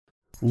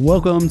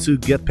Welcome to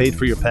Get Paid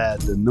for Your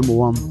Pad, the number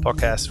one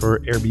podcast for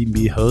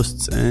Airbnb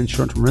hosts and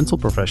short-term rental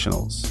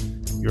professionals.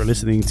 You're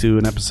listening to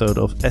an episode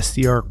of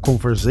STR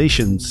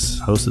Conversations,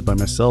 hosted by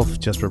myself,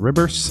 Jasper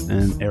Ribbers,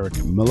 and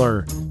Eric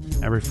Muller.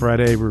 Every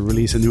Friday, we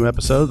release a new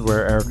episode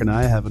where Eric and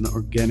I have an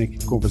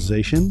organic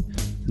conversation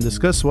and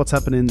discuss what's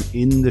happening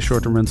in the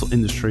short-term rental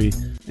industry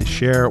and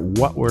share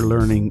what we're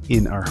learning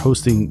in our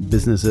hosting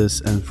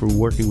businesses and through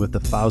working with the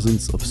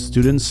thousands of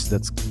students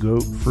that go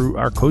through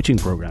our coaching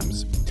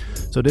programs.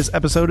 So this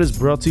episode is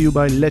brought to you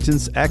by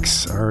Legends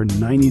X, our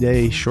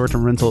 90-day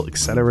short-term rental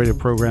accelerator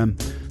program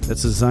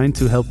that's designed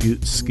to help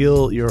you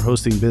scale your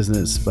hosting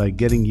business by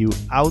getting you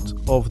out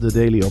of the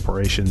daily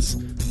operations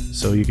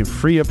so you can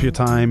free up your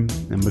time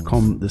and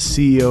become the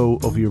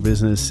CEO of your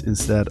business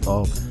instead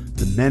of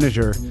the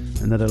manager,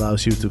 and that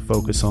allows you to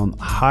focus on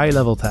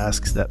high-level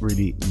tasks that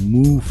really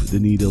move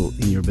the needle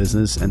in your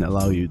business and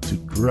allow you to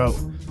grow.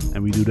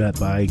 And we do that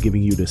by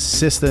giving you the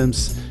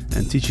systems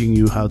and teaching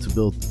you how to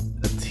build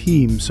a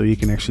team so you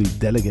can actually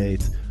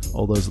delegate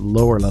all those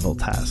lower level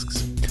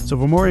tasks. So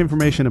for more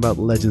information about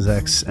Legends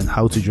X and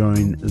how to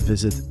join,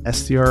 visit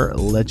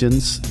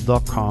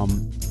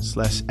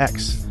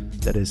strlegends.com/X.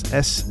 That is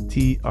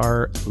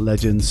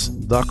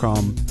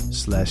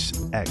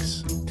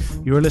strlegends.com/X.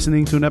 You are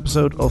listening to an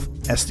episode of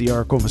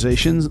STR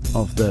Conversations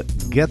of the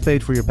Get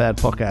Paid for Your Pad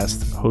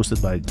podcast,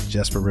 hosted by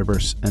Jasper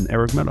Ribbers and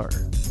Eric Muller.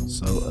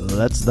 So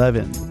let's dive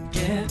in.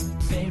 Get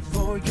paid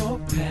for your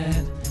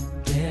pad.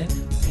 Get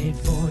paid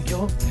for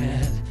your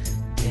pad.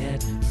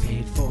 Get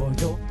paid for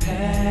your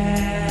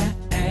pad.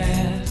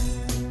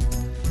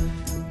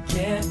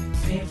 Get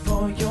paid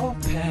for your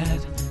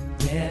pad.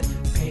 Get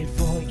paid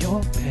for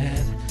your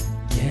pad.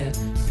 Get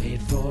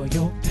paid for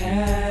your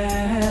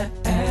pad.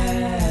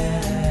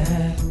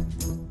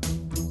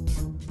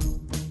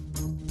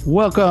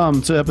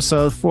 Welcome to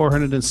episode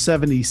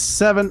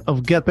 477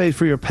 of Get Paid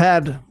for Your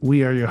Pad.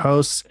 We are your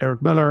hosts,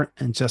 Eric Muller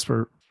and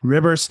Jasper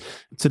Ribbers.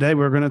 Today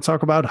we're going to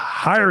talk about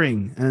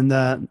hiring and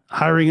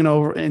hiring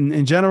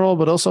in general,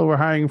 but also we're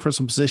hiring for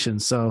some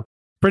positions. So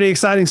pretty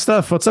exciting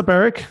stuff. What's up,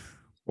 Eric?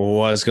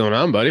 What's going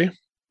on, buddy?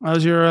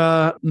 How's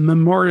your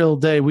Memorial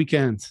Day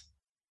weekend?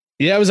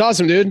 Yeah, it was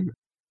awesome, dude.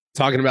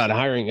 Talking about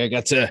hiring, I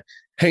got to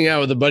hang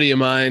out with a buddy of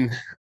mine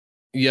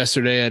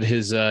yesterday at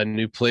his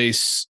new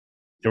place.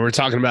 And we're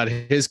talking about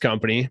his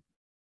company.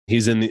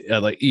 He's in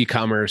the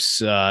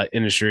e-commerce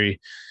industry,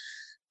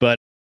 but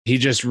he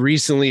just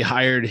recently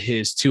hired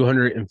his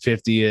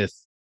 250th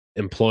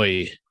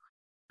employee,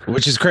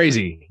 which is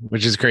crazy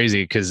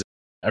because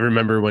I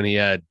remember when he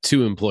had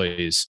 2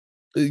 employees.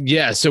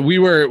 Yeah. So we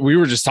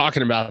were just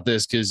talking about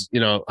this because,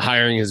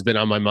 hiring has been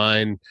on my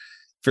mind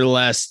for the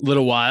last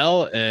little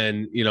while,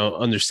 and,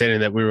 understanding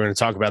that we were going to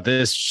talk about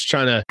this, just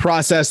trying to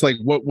process like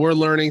what we're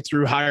learning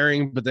through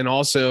hiring, but then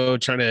also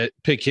trying to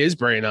pick his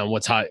brain on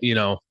what's hot,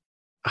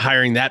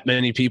 hiring that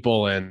many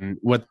people and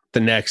what the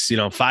next,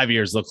 5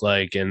 years look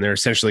like. And they're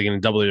essentially going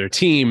to double their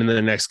team in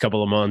the next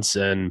couple of months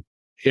or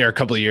a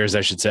couple of years,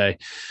 I should say.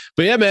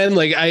 But yeah, man,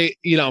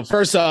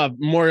 first off,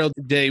 Memorial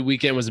Day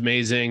weekend was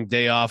amazing.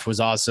 Day off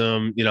was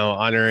awesome.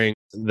 Honoring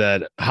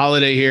that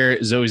holiday here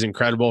is always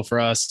incredible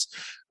for us.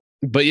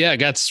 But yeah, I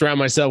got to surround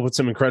myself with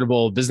some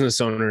incredible business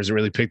owners and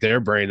really pick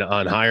their brain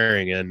on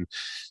hiring. And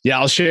yeah,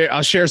 I'll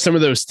share some of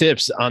those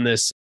tips on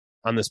this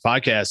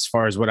podcast as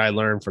far as what I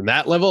learned from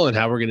that level and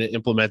how we're going to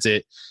implement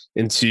it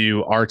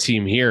into our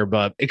team here.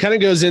 But it kind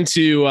of goes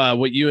into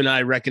what you and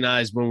I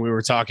recognized when we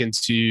were talking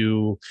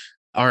to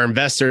our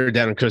investor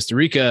down in Costa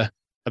Rica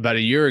about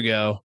a year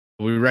ago.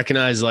 We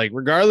recognize,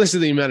 regardless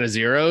of the amount of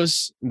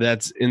zeros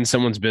that's in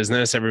someone's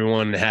business,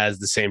 everyone has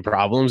the same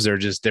problems. They're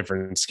just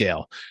different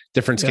scale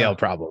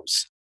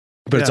problems,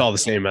 but it's all the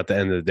same at the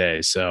end of the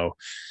day. So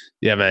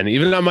yeah, man,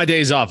 even on my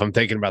days off, I'm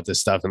thinking about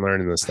this stuff and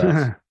learning this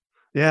stuff.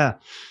 Yeah.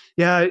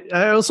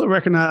 I also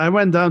recognize I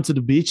went down to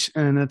the beach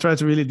and I tried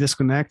to really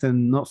disconnect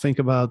and not think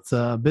about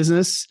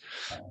business,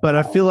 but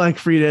I feel like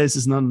 3 days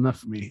is not enough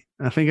for me.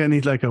 I think I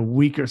need like a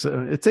week or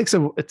so. It takes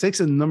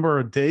a number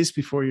of days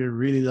before you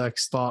really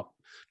stop.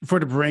 Before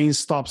the brain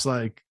stops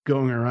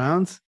going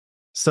around.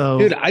 So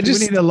dude, we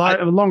need a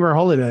longer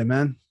holiday,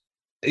 man.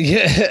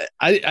 Yeah.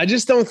 I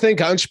just don't think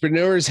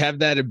entrepreneurs have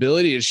that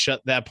ability to shut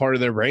that part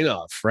of their brain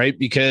off, right?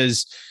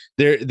 Because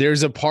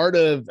there's a part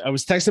of, I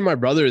was texting my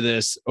brother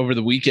this over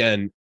the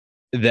weekend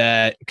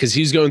because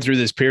he's going through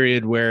this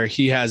period where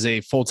he has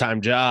a full-time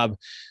job,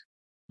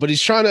 but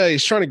he's trying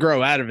to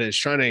grow out of it. He's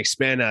trying to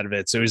expand out of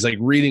it. So he's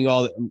reading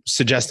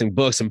suggesting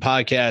books and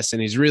podcasts,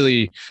 and he's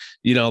really,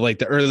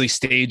 the early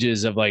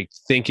stages of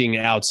thinking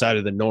outside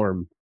of the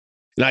norm.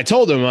 And I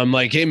told him, I'm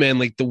like, hey man,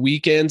 the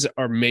weekends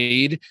are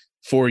made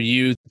for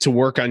you to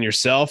work on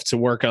yourself, to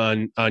work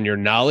on your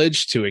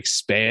knowledge, to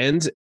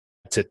expand,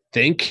 to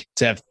think,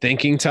 to have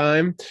thinking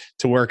time,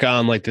 to work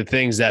on the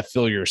things that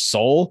fill your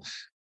soul.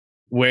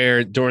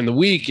 Where during the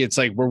week, it's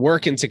we're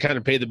working to kind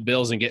of pay the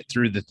bills and get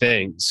through the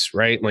things,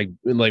 right? Like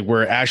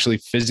we're actually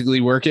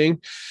physically working.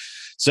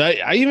 So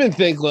I even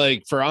think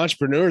for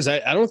entrepreneurs,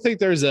 I don't think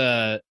there's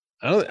a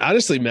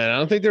Honestly, man, I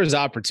don't think there's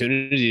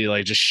opportunity to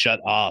like just shut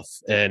off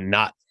and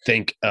not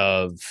think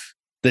of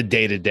the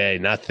day to day,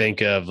 not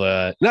think of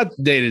not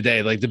day to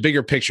day, like the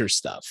bigger picture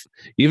stuff.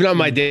 Even on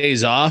my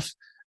days off,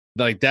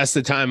 like that's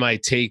the time I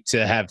take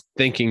to have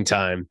thinking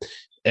time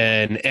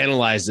and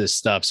analyze this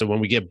stuff. So when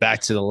we get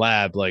back to the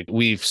lab, like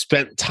we've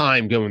spent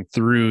time going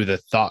through the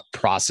thought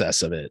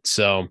process of it.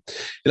 So,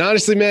 and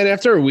honestly, man,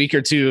 after a week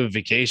or two of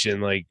vacation,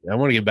 like I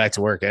want to get back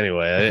to work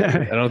anyway.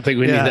 I don't think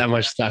we need that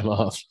much time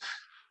off.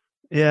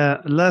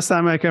 Yeah. Last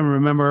time I can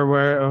remember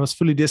where I was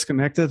fully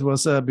disconnected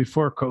was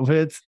before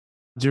COVID.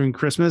 During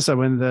Christmas, I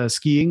went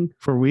skiing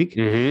for a week,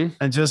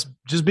 and just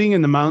being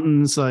in the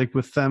mountains, like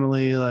with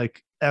family,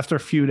 like after a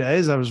few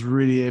days, I was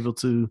really able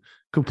to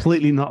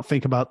completely not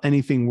think about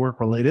anything work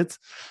related.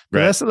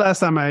 But that's the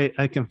last time I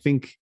can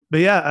think.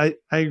 But yeah,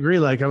 I agree.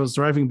 Like I was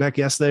driving back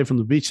yesterday from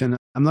the beach, and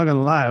I'm not going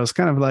to lie, I was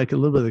kind of like a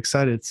little bit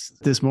excited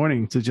this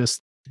morning to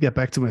just get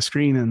back to my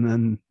screen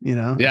and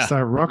then,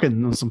 start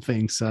rocking on some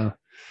things. So.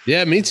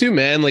 Yeah, me too,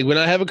 man. Like when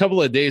I have a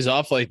couple of days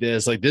off like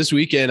this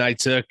weekend, I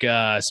took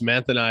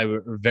Samantha and I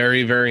were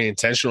very, very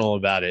intentional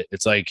about it.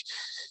 It's like,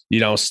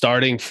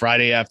 starting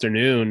Friday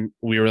afternoon,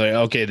 we were like,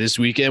 okay, this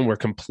weekend we're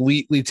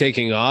completely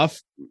taking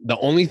off. The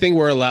only thing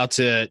we're allowed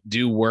to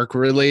do work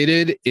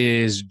related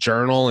is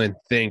journal and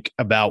think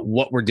about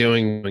what we're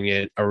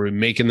doing. Are we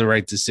making the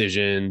right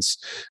decisions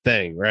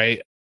thing,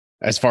 right?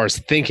 As far as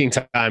thinking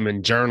time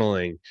and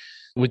journaling,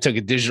 we took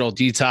a digital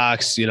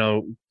detox,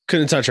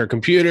 couldn't touch our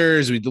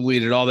computers. We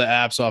deleted all the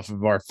apps off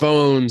of our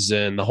phones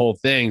and the whole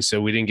thing. So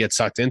we didn't get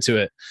sucked into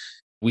it.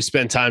 We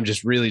spent time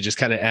just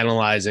kind of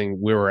analyzing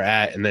where we're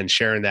at and then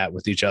sharing that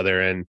with each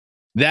other. And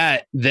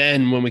that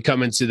then when we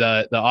come into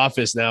the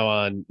office now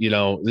on,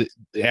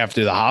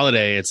 after the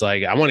holiday, it's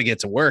like, I want to get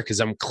to work because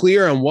I'm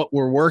clear on what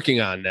we're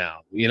working on now.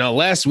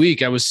 Last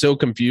week I was so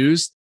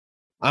confused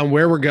on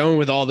where we're going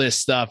with all this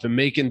stuff and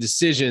making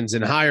decisions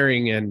and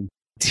hiring and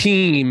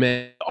team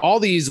and all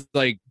these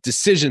like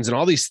decisions and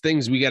all these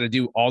things we got to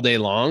do all day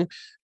long.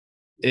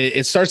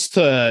 It starts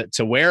to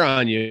wear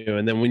on you.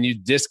 And then when you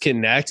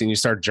disconnect and you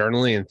start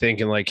journaling and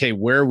thinking like, hey,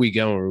 where are we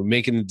going? Are we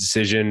making the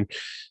decision?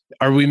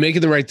 Are we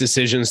making the right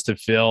decisions to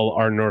fill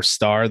our North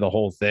Star, the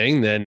whole thing?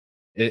 Then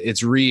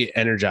it's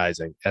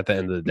re-energizing at the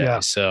end of the day.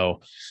 Yeah.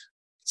 So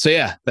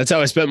yeah, that's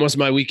how I spent most of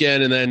my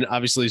weekend. And then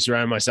obviously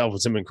surrounding myself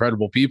with some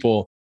incredible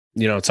people,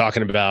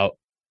 talking about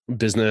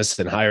business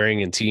and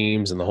hiring and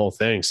teams and the whole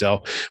thing.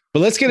 So,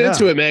 but let's get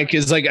into it, man.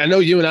 Cause like, I know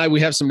you and I,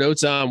 we have some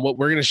notes on what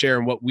we're going to share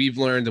and what we've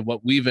learned and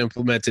what we've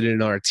implemented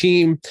in our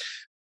team,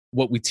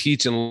 what we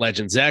teach in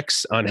Legends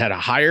X on how to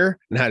hire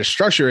and how to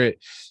structure it.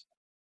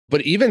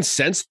 But even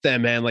since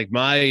then, man, like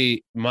my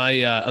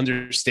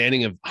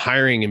understanding of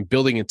hiring and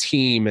building a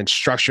team and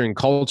structuring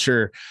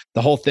culture,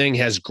 the whole thing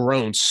has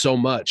grown so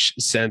much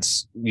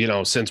since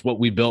what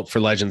we built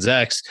for Legends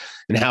X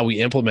and how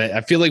we implement.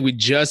 I feel like we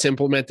just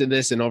implemented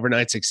this in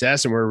Overnight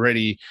Success and we're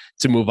ready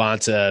to move on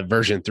to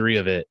version 3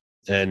 of it.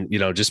 And,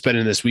 just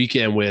spending this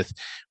weekend with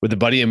a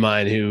buddy of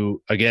mine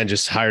who, again,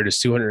 just hired his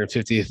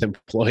 250th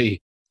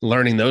employee,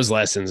 learning those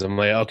lessons. I'm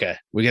like, okay,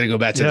 we got to go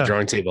back to the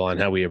drawing table on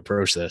how we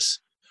approach this.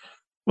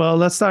 Well,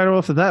 let's start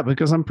off with that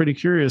because I'm pretty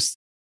curious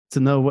to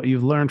know what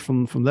you've learned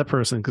from that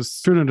person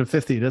because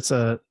 250, that's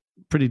a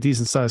pretty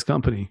decent sized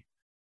company.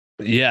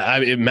 Yeah, I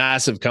mean,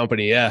 massive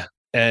company. Yeah.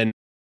 And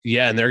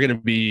they're going to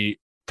be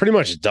pretty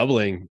much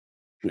doubling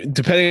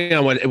depending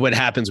on what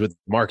happens with the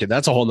market.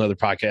 That's a whole nother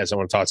podcast I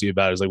want to talk to you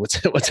about is like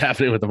what's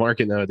happening with the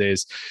market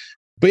nowadays.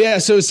 But yeah,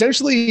 so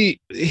essentially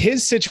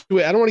his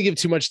situation, I don't want to give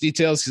too much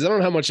details because I don't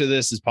know how much of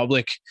this is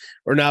public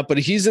or not, but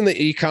he's in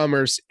the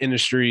e-commerce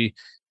industry.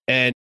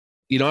 And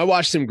I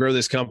watched him grow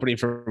this company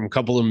from a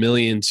couple of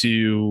million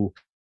to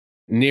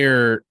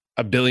near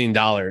 $1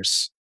 billion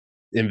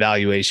in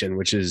valuation,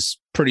 which is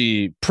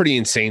pretty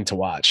insane to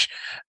watch.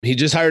 He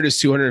just hired his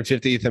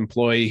 250th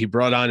employee. He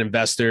brought on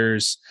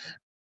investors.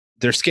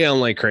 They're scaling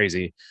like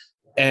crazy.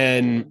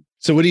 And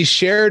so what he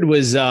shared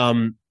was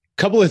a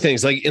couple of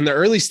things like in the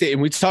early stage,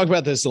 and we talk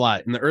about this a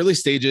lot in the early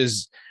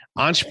stages,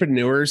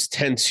 entrepreneurs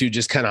tend to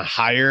just kind of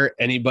hire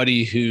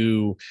anybody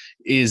who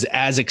is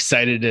as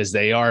excited as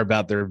they are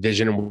about their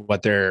vision and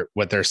what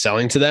they're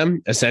selling to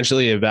them,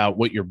 essentially about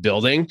what you're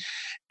building.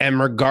 And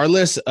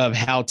regardless of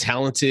how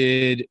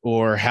talented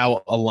or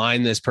how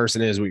aligned this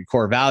person is with your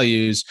core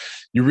values,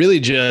 you really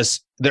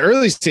just, the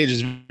early stage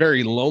is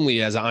very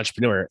lonely as an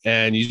entrepreneur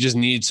and you just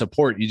need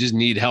support. You just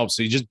need help.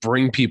 So you just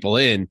bring people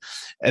in.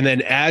 And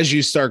then as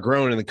you start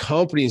growing and the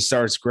company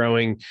starts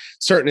growing,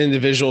 certain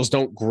individuals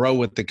don't grow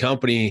with the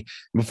company.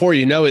 Before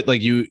you know it,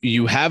 like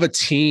you have a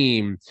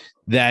team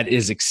that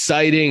is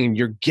exciting and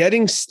you're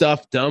getting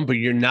stuff done, but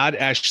you're not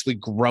actually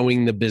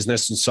growing the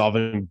business and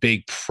solving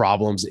big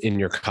problems in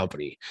your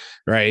company.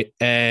 Right.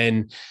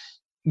 And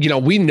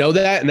we know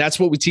that. And that's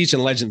what we teach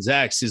in Legends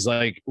X is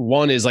like,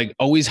 one is like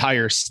always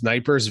hire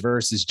snipers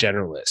versus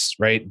generalists,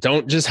 right?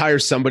 Don't just hire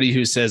somebody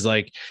who says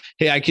like,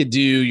 hey, I could do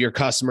your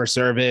customer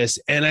service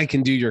and I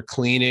can do your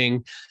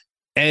cleaning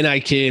and I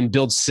can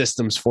build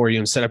systems for you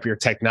and set up your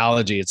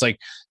technology. It's like,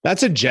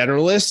 that's a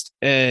generalist,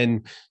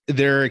 and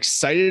they're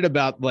excited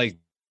about like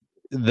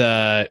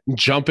the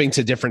jumping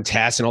to different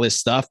tasks and all this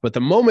stuff. But the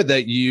moment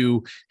that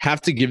you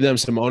have to give them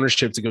some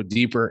ownership to go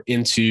deeper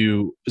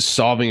into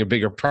solving a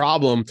bigger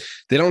problem,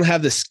 they don't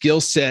have the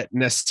skill set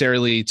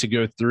necessarily to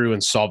go through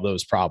and solve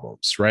those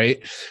problems.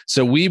 Right.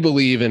 So we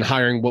believe in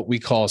hiring what we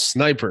call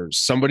snipers,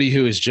 somebody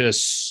who is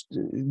just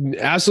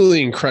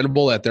absolutely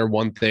incredible at their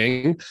one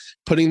thing,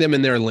 putting them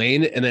in their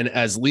lane, and then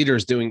as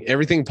leaders doing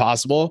everything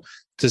possible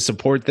to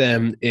support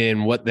them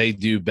in what they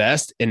do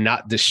best and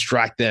not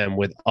distract them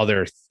with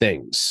other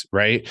things.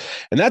 Right.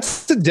 And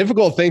that's a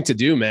difficult thing to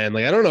do, man.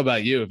 Like, I don't know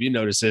about you, if you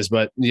notice this,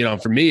 but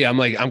for me,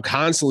 I'm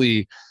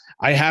constantly,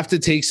 I have to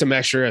take some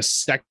extra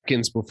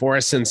seconds before I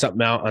send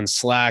something out on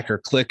Slack or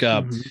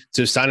ClickUp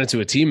to assign it to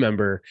a team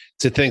member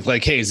to think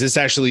like, hey, is this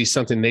actually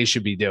something they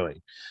should be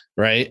doing?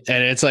 Right.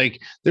 And it's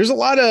like, there's a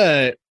lot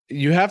of,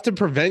 you have to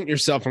prevent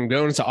yourself from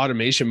going into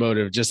automation mode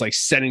of just like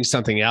sending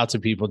something out to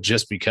people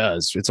just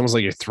because. It's almost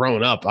like you're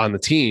throwing up on the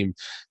team,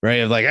 right?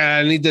 Of like,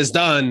 I need this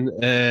done.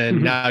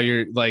 And now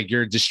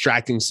you're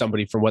distracting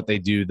somebody from what they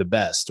do the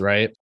best,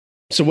 right?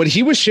 So what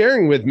he was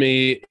sharing with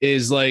me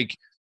is like,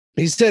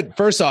 he said,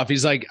 first off,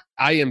 he's like,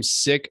 I am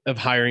sick of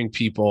hiring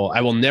people.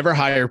 I will never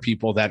hire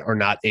people that are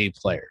not A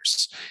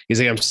players. He's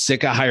like, I'm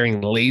sick of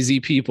hiring lazy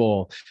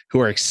people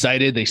who are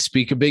excited. They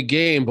speak a big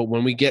game, but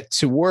when we get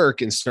to work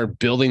and start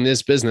building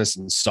this business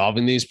and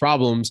solving these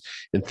problems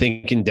and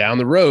thinking down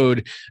the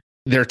road,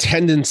 their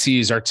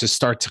tendencies are to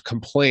start to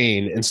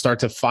complain and start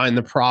to find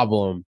the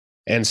problem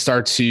and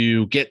start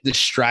to get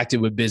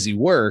distracted with busy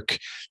work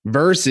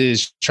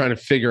versus trying to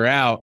figure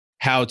out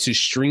how to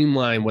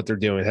streamline what they're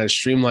doing, how to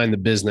streamline the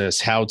business,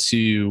 how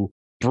to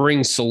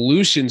bring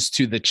solutions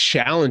to the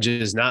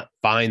challenges, not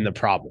find the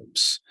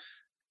problems.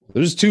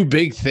 Those two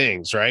big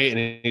things, right?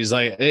 And he's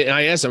like, and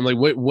I asked him, like,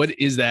 what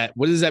is that?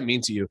 What does that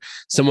mean to you?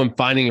 Someone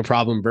finding a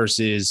problem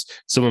versus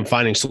someone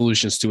finding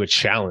solutions to a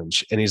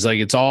challenge. And he's like,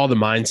 it's all the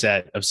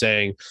mindset of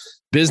saying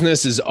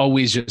business is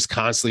always just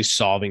constantly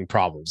solving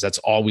problems. That's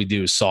all we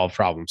do is solve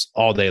problems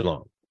all day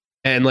long.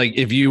 And like,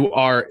 if you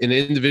are an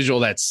individual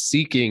that's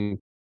seeking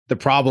the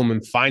problem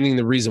and finding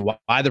the reason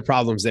why the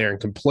problem's there and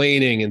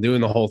complaining and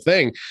doing the whole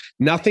thing,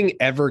 nothing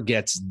ever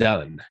gets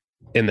done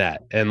in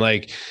that. And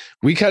like,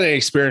 we kind of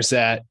experienced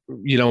that,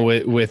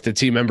 with the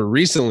team member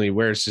recently,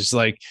 where it's just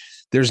like,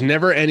 there's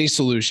never any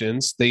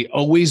solutions. They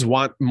always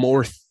want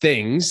more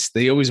things.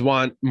 They always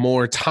want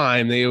more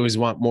time. They always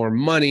want more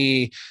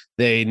money.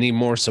 They need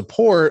more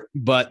support,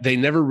 but they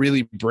never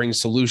really bring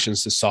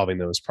solutions to solving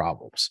those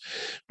problems.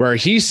 Where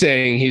he's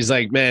saying, he's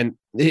like, man,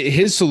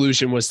 his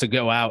solution was to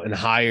go out and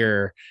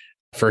hire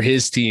for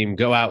his team,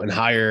 go out and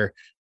hire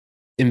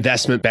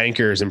investment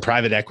bankers and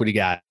private equity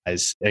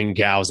guys and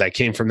gals that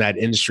came from that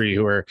industry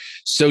who are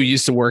so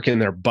used to working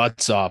their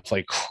butts off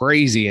like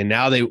crazy. And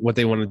now what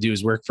they want to do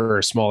is work for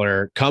a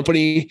smaller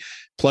company,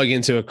 plug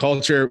into a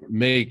culture,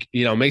 make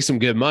some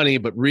good money,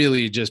 but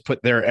really just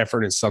put their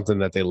effort in something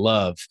that they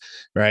love.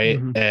 Right.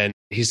 And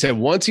he said,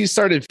 once he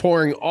started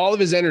pouring all of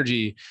his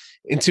energy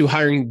into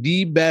hiring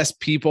the best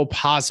people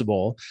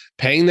possible,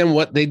 paying them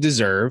what they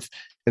deserve.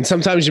 And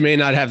sometimes you may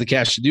not have the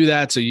cash to do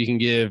that. So you can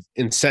give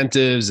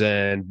incentives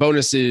and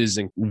bonuses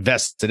and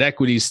vested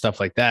equities,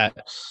 stuff like that.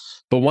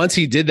 But once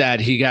he did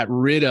that, he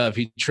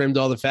trimmed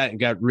all the fat and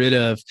got rid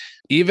of,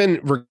 even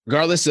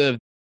regardless of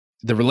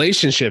the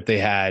relationship they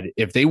had,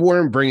 if they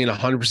weren't bringing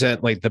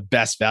 100% like the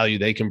best value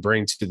they can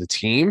bring to the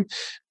team,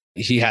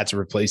 he had to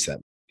replace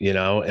them,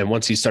 And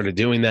once he started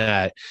doing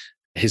that,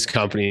 his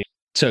company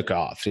took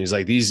off. He's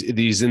like,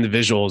 these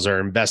individuals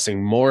are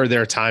investing more of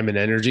their time and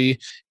energy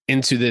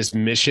into this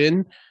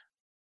mission,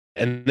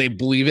 and they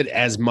believe it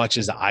as much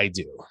as I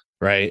do.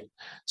 Right.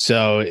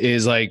 So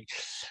it's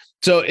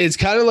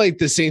kind of like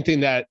the same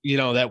thing that,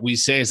 that we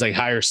say is like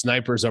hire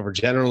snipers over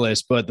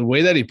generalists. But the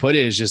way that he put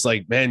it is just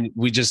like, man,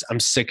 I'm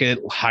sick of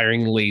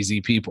hiring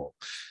lazy people.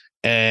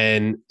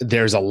 And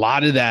there's a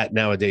lot of that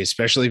nowadays,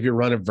 especially if you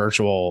run a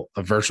virtual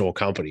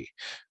company,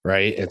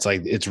 right? It's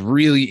like, it's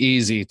really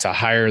easy to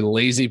hire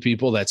lazy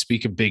people that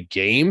speak a big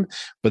game.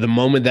 But the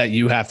moment that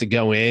you have to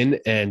go in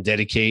and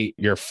dedicate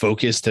your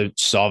focus to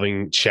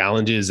solving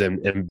challenges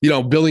and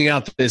building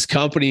out this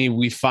company,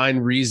 we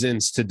find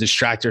reasons to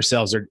distract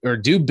ourselves or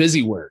do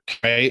busy work,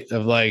 right?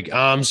 Of like,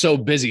 I'm so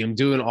busy, I'm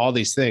doing all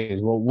these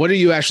things. Well, what are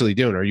you actually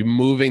doing? Are you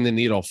moving the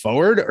needle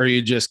forward, or are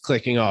you just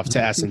clicking off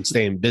tasks and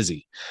staying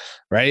busy?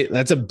 Right.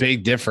 That's a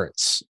big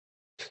difference.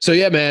 So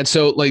yeah, man.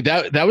 So like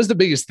that was the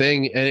biggest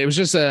thing. And it was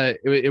just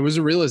it was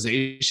a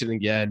realization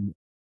again.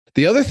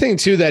 The other thing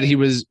too, that he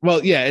was,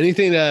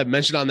 anything to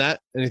mention on that?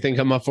 Anything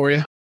come up for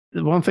you?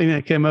 The one thing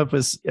that came up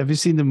was, have you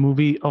seen the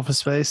movie Office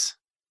Space?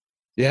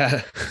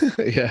 Yeah.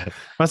 Yeah.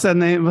 What's that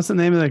name? What's the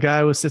name of the guy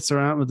who sits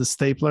around with the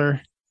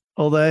stapler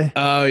all day?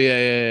 Oh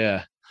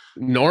yeah.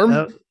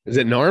 Norm? Is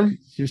it Norm?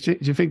 Do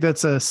you think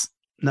that's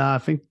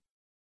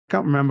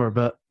can't remember,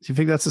 but do you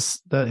think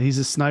that he's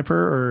a sniper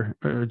or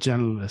a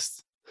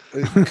generalist?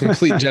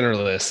 Complete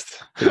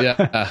generalist.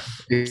 Yeah.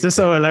 It's just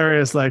so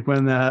hilarious. Like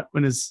when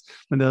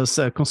those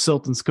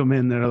consultants come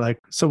in, they're like,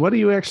 "So what do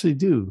you actually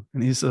do?"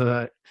 And he's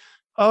 "Oh,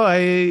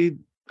 I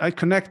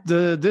connect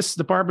this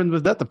department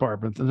with that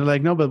department." And they're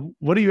like, "No, but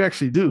what do you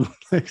actually do?"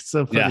 Like,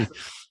 so funny.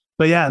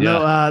 Yeah.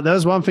 But that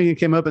was one thing that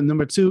came up. And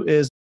number two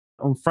is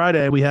on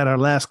Friday we had our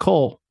last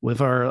call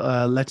with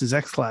our Legends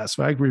X class.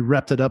 Right, we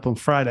wrapped it up on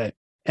Friday,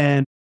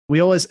 and we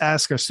always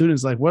ask our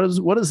students, like, what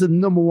is the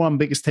number one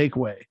biggest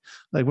takeaway?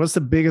 Like, what's the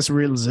biggest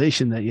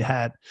realization that you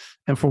had?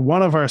 And for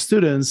one of our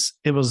students,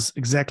 it was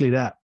exactly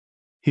that.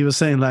 He was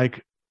saying,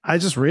 like, I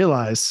just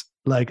realized,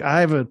 like, I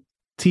have a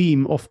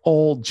team of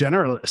all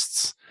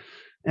generalists.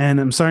 And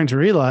I'm starting to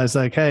realize,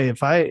 like, hey,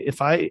 if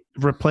I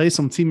replace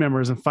some team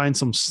members and find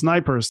some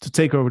snipers to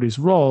take over these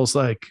roles,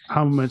 like,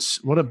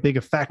 what a big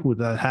effect would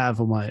that have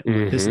on my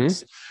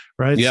business?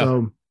 Right.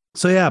 Yeah.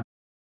 So yeah.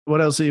 What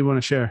else do you want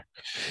to share?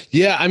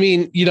 Yeah. I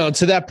mean,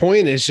 to that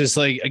point, it's just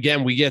like,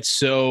 again, we get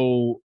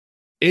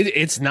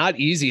it's not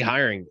easy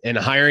hiring, and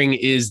hiring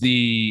is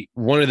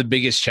one of the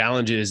biggest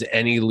challenges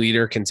any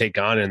leader can take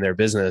on in their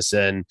business.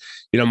 And,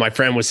 my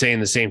friend was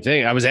saying the same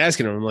thing. I was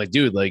asking him, I'm like,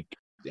 dude, like,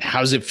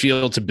 how does it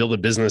feel to build a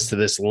business to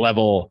this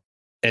level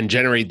and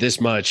generate this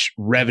much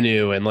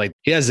revenue? And like,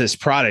 he has this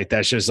product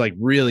that's just like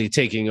really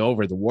taking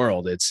over the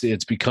world.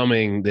 It's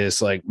becoming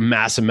this like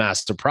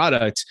massive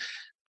product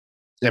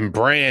and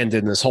brand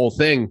and this whole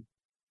thing.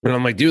 And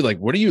I'm like, dude, like,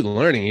 what are you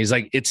learning? He's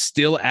like, it's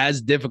still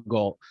as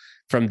difficult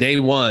from day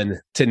one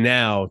to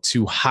now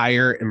to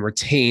hire and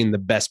retain the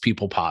best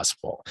people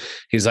possible.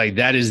 He's like,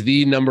 that is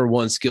the number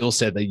one skill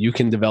set that you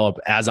can develop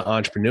as an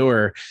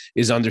entrepreneur,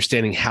 is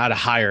understanding how to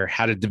hire,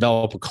 how to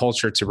develop a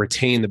culture to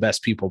retain the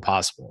best people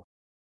possible.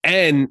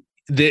 And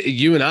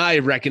you and I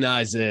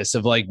recognize this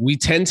of like, we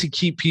tend to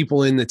keep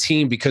people in the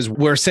team because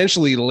we're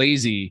essentially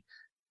lazy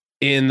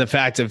in the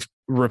fact of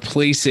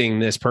replacing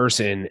this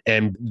person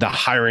and the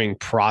hiring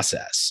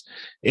process.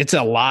 It's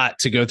a lot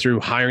to go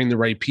through hiring the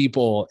right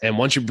people. And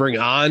once you bring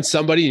on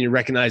somebody and you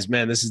recognize,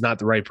 man, this is not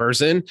the right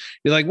person,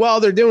 you're like, well,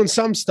 they're doing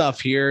some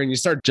stuff here. And you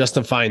start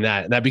justifying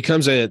that. And that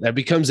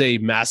becomes a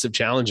massive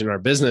challenge in our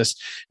business.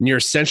 And you're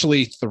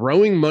essentially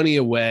throwing money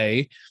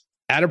away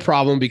at a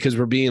problem because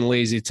we're being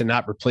lazy to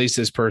not replace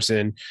this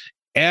person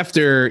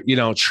after,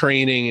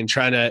 training and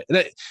trying to,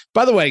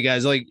 by the way,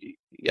 guys, like,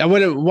 I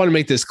want to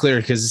make this clear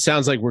because it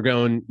sounds like we're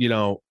going,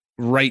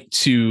 right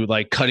to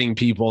like cutting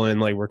people and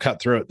like we're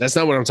cutthroat. That's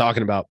not what I'm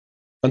talking about.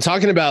 I'm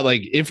talking about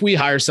like, if we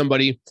hire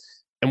somebody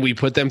and we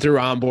put them through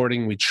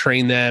onboarding, we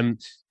train them,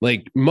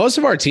 like most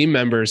of our team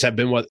members have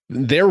been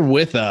they're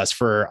with us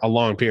for a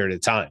long period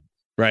of time,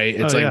 right?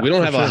 It's we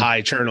don't have a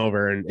high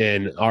turnover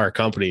in our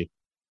company,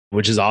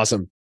 which is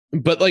awesome.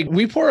 But like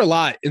we pour a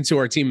lot into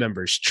our team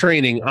members,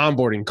 training,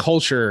 onboarding,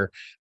 culture,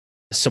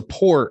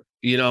 support,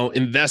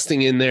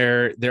 investing in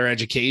their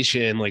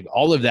education, like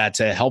all of that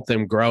to help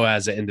them grow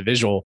as an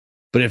individual.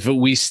 But if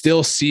we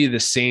still see the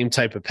same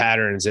type of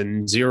patterns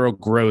and zero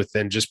growth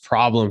and just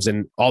problems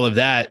and all of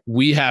that,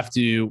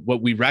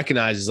 what we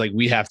recognize is like,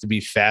 we have to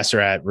be faster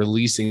at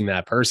releasing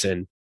that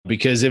person.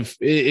 Because if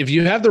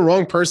you have the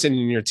wrong person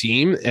in your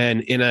team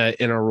and in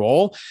a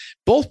role,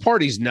 both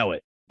parties know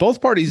it. Both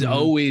parties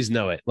always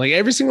know it. Like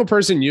every single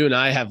person you and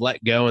I have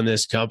let go in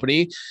this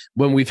company,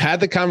 when we've had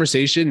the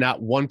conversation,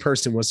 not one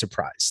person was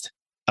surprised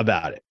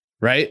about it,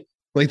 right?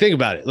 Like think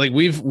about it. Like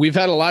we've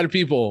had a lot of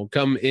people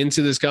come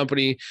into this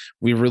company.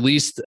 We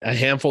released a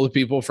handful of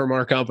people from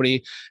our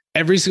company.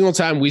 Every single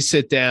time we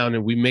sit down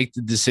and we make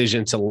the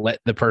decision to let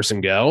the person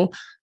go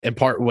and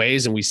part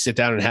ways, and we sit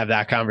down and have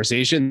that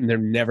conversation, they're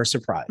never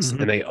surprised.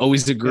 And they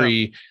always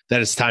agree that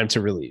it's time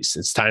to release.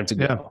 It's time to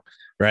go.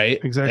 Right.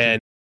 Exactly.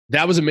 And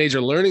that was a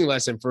major learning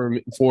lesson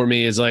for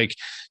me is like,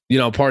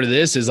 part of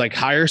this is like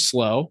hire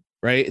slow,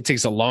 right? It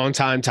takes a long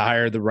time to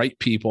hire the right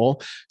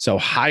people. So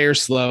hire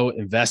slow,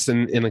 invest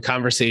in the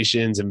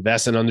conversations,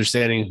 invest in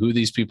understanding who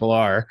these people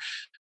are,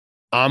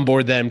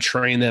 onboard them,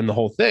 train them, the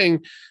whole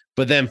thing,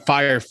 but then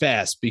fire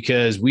fast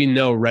because we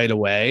know right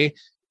away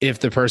if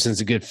the person's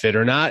a good fit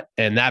or not.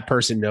 And that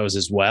person knows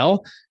as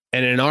well.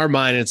 And in our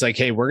mind, it's like,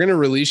 hey, we're going to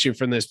release you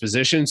from this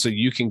position so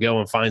you can go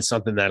and find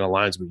something that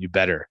aligns with you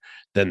better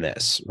than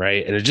this,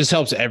 right? And it just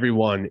helps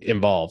everyone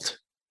involved.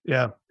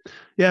 Yeah.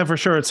 Yeah, for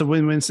sure. It's a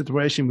win-win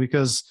situation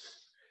because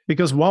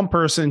one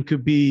person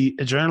could be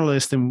a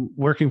journalist and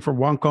working for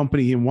one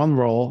company in one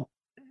role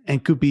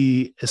and could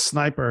be a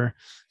sniper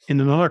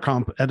in another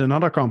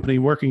company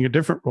working a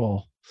different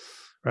role,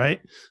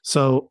 right?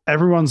 So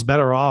everyone's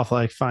better off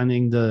like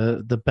finding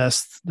the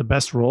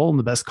best role and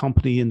the best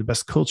company and the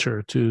best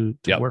culture to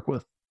work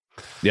with.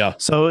 Yeah.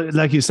 So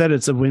like you said,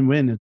 it's a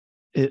win-win.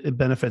 It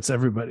benefits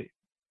everybody.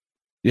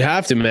 You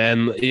have to,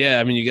 man. Yeah.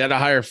 I mean, you got to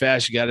hire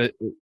fast. You got to,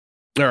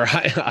 or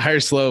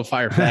hire slow,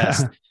 fire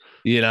fast,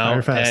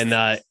 fire fast.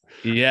 And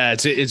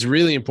it's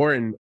really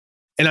important.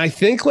 And I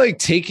think like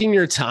taking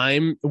your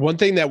time, one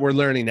thing that we're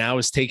learning now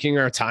is taking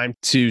our time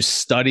to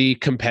study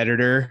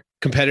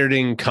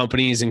competing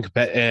companies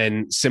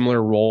and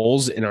similar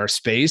roles in our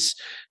space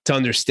to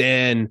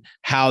understand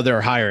how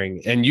they're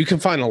hiring. And you can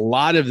find a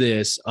lot of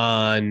this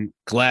on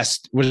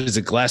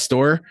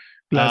Glassdoor?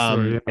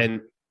 Glassdoor, yeah.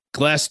 And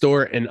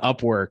Glassdoor and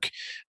Upwork.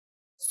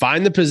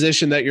 Find the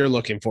position that you're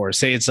looking for.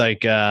 Say it's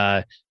like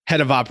head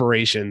of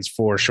operations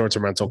for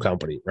short-term rental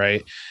company,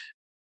 right?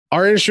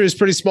 Our industry is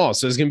pretty small,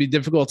 so it's going to be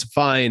difficult to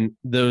find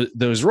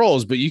those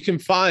roles, but you can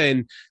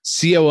find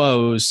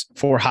COOs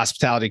for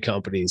hospitality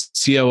companies,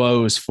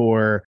 COOs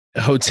for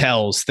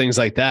hotels, things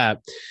like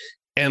that,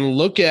 and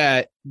look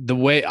at the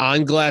way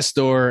on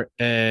Glassdoor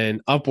and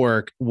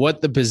Upwork,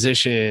 what the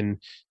position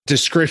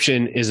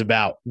description is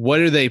about. What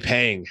are they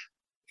paying?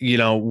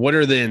 What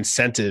are the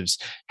incentives?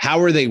 How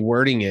are they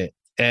wording it?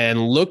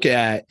 And look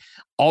at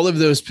all of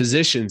those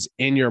positions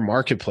in your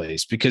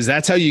marketplace, because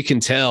that's how you can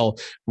tell,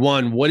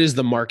 one, what is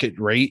the market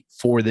rate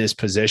for this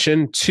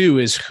position? Two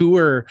is, who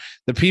are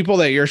the people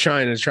that you're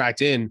trying to attract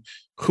in?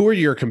 Who are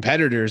your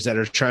competitors that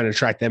are trying to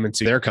attract them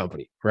into their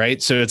company, right?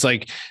 So it's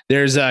like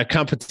there's a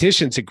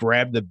competition to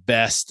grab the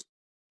best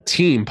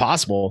team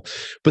possible.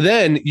 But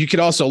then you could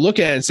also look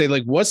at it and say,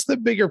 like, what's the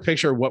bigger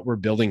picture of what we're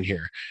building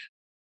here?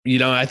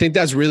 I think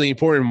that's really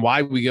important.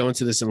 Why we go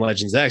into this in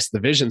Legends X, the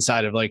vision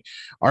side of like,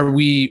 are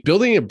we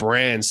building a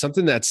brand,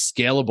 something that's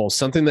scalable,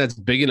 something that's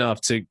big enough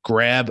to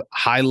grab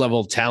high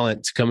level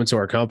talent to come into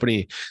our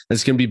company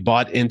that's going to be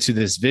bought into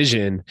this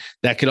vision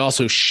that could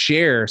also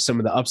share some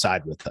of the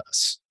upside with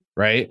us,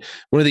 right?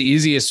 One of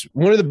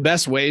the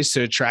best ways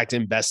to attract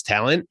in best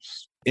talent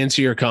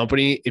into your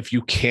company, if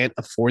you can't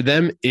afford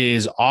them,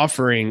 is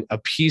offering a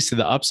piece of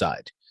the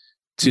upside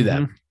to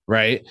them,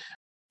 right?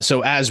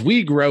 So as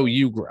we grow,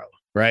 you grow.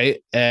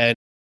 Right. And,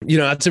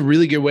 that's a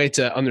really good way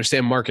to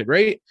understand market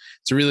rate.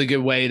 It's a really good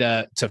way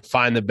to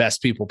find the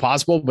best people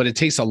possible, but it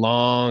takes a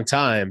long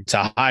time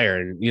to hire.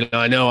 And,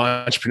 I know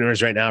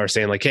entrepreneurs right now are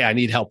saying like, hey, I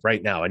need help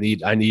right now. I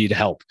need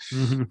help.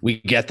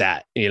 We get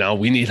that,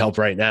 we need help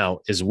right now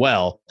as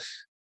well.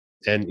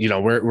 And,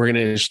 we're going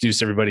to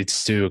introduce everybody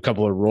to a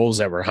couple of roles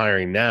that we're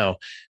hiring now.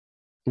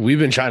 We've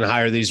been trying to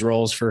hire these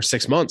roles for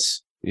 6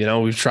 months.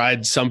 We've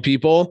tried some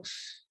people,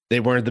 they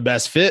weren't the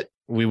best fit.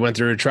 We went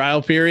through a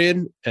trial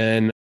period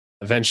and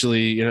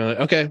eventually,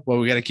 okay, well,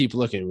 we got to keep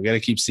looking. We got to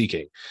keep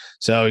seeking.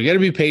 So you got to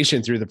be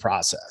patient through the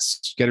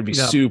process. You got to be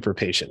super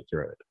patient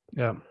through it.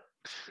 Yeah.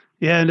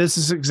 Yeah. And this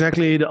is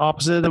exactly the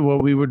opposite of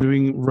what we were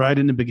doing right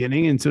in the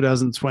beginning in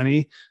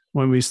 2020,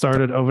 when we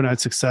started Overnight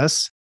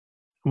Success.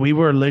 We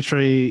were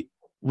literally,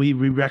 we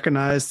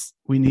recognized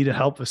we needed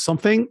help with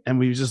something, and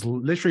we just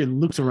literally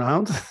looked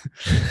around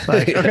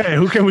like, okay,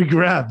 who can we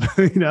grab?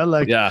 Who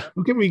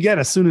can we get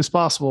as soon as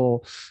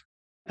possible?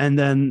 And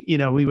then,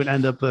 we would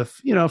end up with,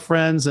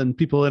 friends and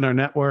people in our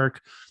network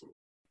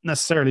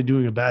necessarily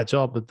doing a bad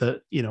job,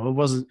 but it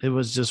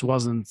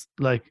wasn't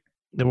like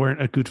they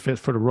weren't a good fit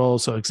for the role.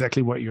 So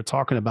exactly what you're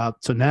talking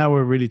about. So now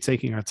we're really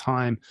taking our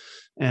time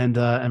and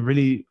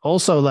really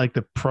also like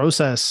the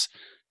process,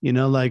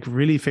 like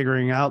really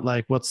figuring out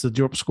like, what's the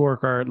job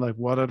scorecard? Like,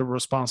 what are the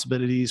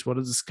responsibilities? What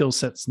are the skill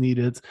sets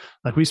needed?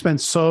 Like, we spend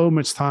so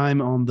much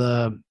time on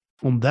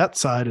that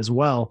side as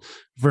well,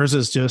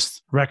 versus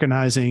just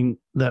recognizing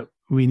that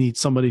we need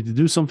somebody to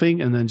do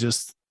something and then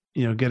just,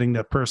 getting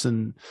that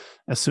person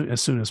as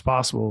soon as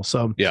possible.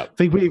 So yeah, I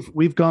think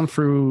we've gone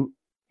through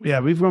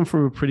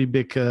a pretty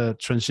big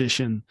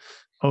transition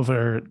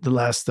over the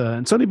last,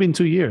 it's only been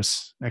 2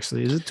 years,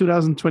 actually. Is it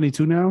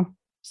 2022 now?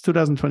 It's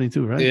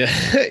 2022, right?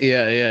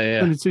 Yeah.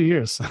 22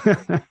 years.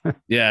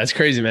 Yeah, it's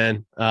crazy,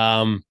 man.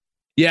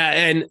 Yeah.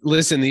 And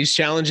listen, these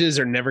challenges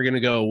are never going to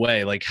go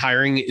away. Like,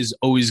 hiring is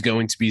always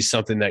going to be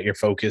something that you're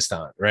focused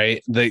on,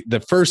 right?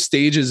 The first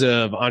stages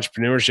of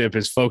entrepreneurship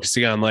is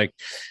focusing on like,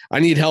 I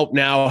need help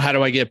now. How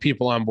do I get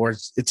people on board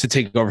to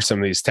take over some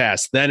of these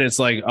tasks? Then it's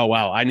like, oh,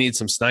 wow, I need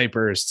some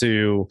snipers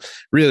to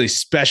really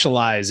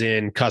specialize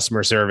in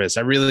customer service.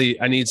 I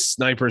need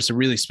snipers to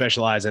really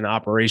specialize in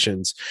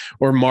operations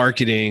or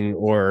marketing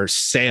or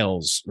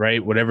sales,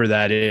 right? Whatever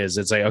that is.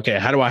 It's like, okay,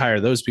 how do I hire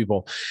those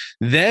people?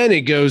 Then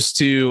it goes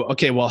to,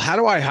 okay, well, how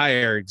do I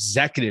hire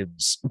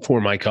executives for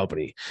my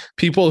company?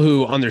 People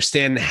who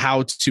understand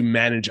how to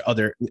manage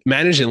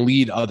and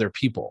lead other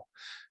people,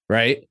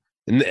 right?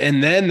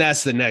 And then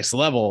that's the next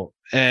level.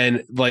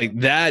 And like,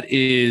 that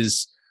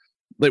is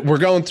like, we're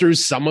going through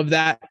some of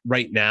that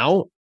right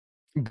now.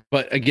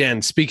 But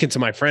again, speaking to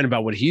my friend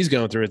about what he's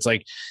going through, it's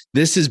like,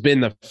 this has been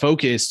the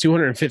focus.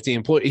 250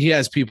 employees. He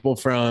has people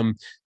from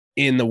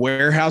in the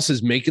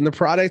warehouses making the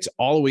product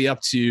all the way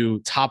up to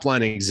top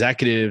line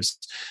executives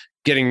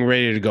getting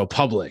ready to go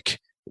public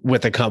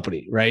with the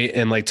company, right?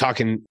 And like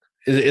talking,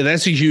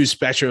 that's a huge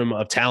spectrum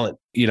of talent,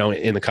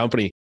 in the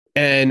company.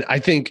 And I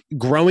think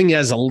growing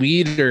as a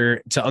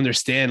leader to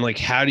understand, like,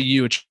 how do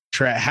you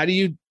attract, how do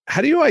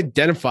you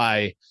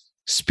identify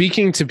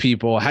speaking to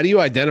people? How do you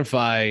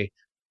identify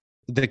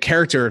the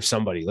character of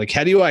somebody? Like,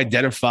 how do you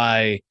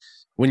identify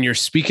when you're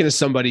speaking to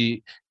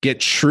somebody, get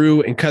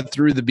true and cut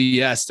through the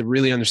BS to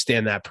really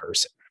understand that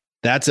person?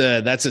 That's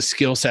a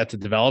skill set to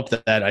develop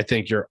that I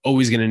think you're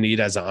always going to need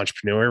as an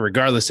entrepreneur,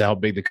 regardless of how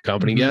big the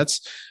company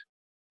gets.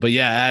 But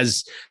yeah,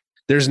 as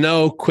there's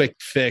no quick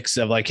fix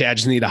of like, hey, I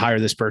just need to hire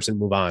this person,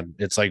 move on.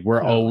 It's like,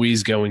 we're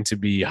always going to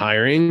be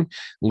hiring,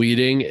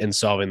 leading, and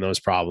solving those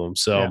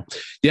problems. So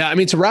yeah, I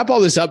mean, to wrap all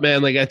this up,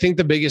 man, like I think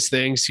the biggest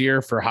things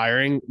here for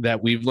hiring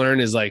that we've learned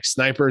is like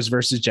snipers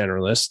versus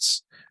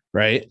generalists,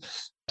 right?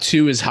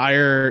 2 is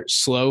hire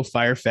slow,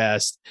 fire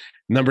fast.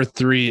 Number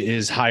 3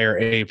 is hire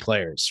A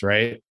players,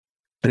 right?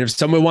 And if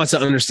someone wants to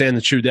understand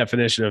the true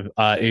definition of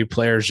A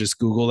players, just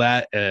Google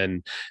that.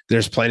 And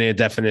there's plenty of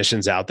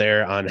definitions out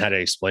there on how to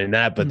explain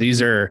that. But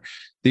these are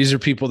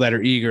people that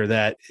are eager,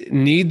 that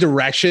need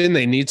direction.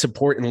 They need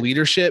support and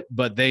leadership,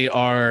 but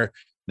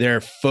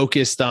they're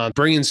focused on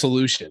bringing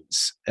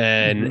solutions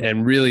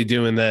and really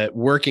doing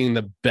working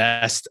the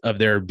best of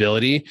their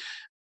ability.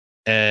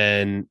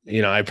 And,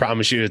 I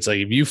promise you, it's like,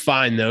 if you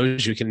find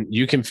those,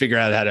 you can figure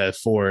out how to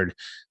afford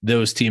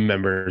those team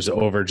members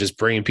over just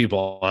bringing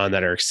people on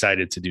that are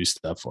excited to do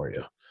stuff for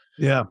you.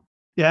 Yeah.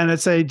 Yeah. And I'd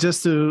say,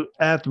 just to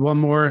add one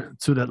more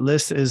to that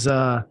list, is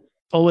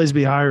always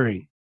be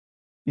hiring.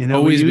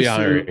 Always be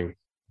hiring.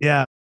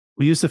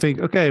 We used to think,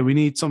 okay, we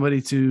need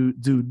somebody to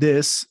do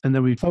this, and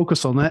then we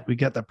focus on that. We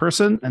get that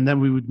person, and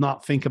then we would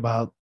not think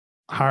about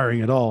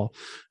hiring at all.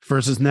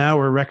 Versus now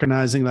we're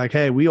recognizing like,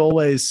 hey, we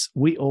always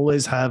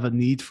have a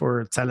need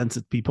for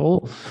talented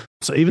people.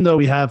 So even though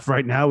we have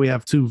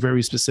 2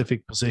 very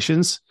specific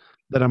positions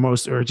that are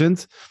most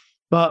urgent,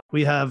 but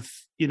we have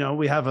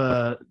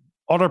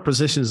other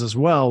positions as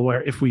well,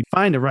 where if we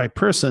find the right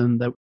person,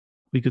 that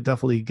we could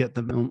definitely get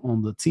them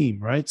on the team,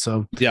 right?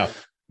 So yeah.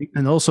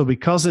 And also,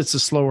 because it's a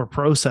slower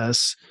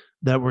process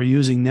that we're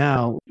using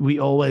now, we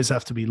always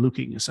have to be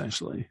looking,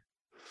 essentially.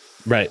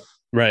 Right.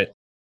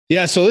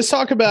 Yeah. So let's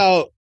talk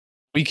about,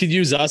 we could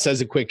use us as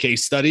a quick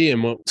case study,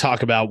 and we'll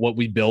talk about what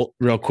we built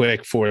real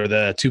quick for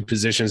the 2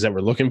 positions that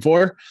we're looking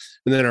for,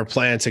 and then our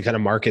plan to kind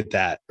of market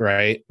that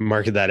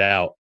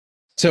out.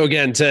 So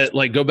again, to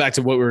like go back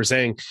to what we were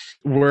saying,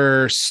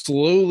 we're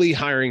slowly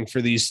hiring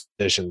for these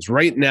positions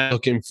right now,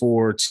 looking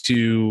for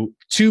two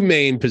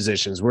main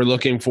positions. We're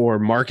looking for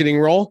marketing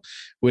role,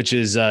 which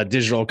is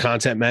digital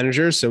content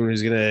manager. Someone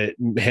who's going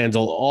to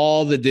handle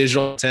all the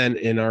digital content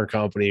in our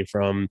company,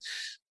 from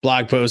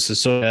blog posts to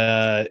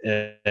social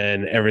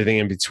and everything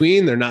in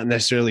between. They're not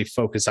necessarily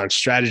focused on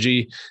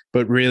strategy,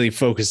 but really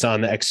focused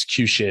on the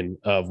execution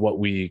of what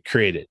we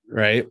created,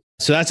 right?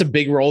 So that's a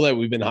big role that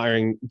we've been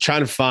trying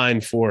to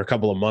find for a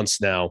couple of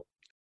months now.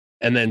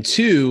 And then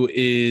 2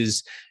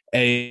 is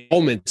a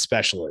enrollment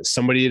specialist,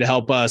 somebody to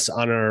help us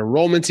on our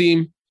enrollment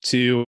team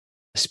to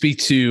speak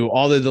to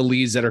all of the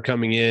leads that are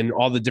coming in,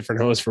 all the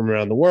different hosts from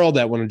around the world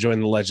that want to join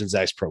the Legends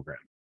X program.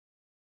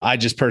 I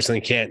just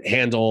personally can't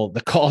handle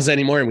the calls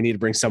anymore, and we need to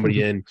bring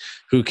somebody in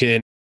who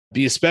can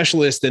be a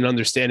specialist in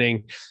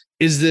understanding,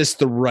 is this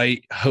the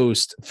right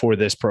host for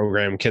this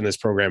program? Can this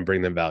program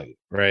bring them value?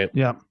 Right.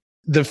 Yeah.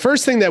 The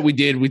first thing that we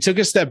did, we took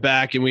a step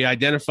back and we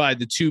identified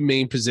the 2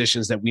 main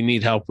positions that we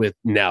need help with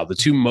now, the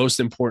 2 most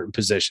important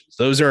positions.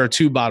 Those are our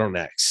 2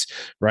 bottlenecks,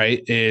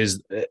 right?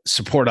 Is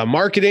support on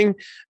marketing,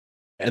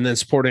 and then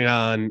supporting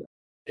on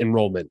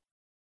enrollment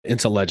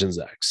into Legends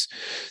X.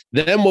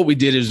 Then what we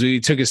did is we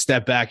took a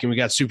step back and we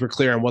got super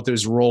clear on what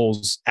those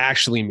roles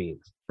actually mean,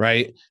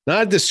 right?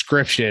 Not a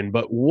description,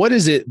 but what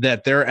is it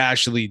that they're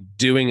actually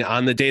doing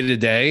on the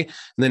day-to-day? And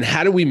then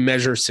how do we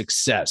measure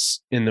success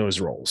in those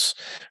roles,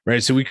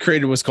 right? So we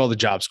created what's called the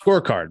job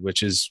scorecard,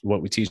 which is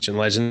what we teach in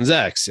Legends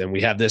X. And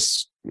we have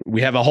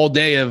a whole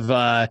day of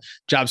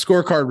job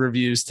scorecard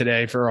reviews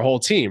today for our whole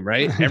team,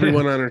 right?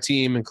 Everyone on our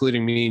team,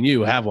 including me and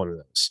you, have one of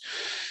those.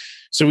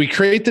 So we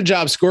create the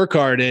job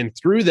scorecard, and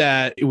through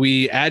that,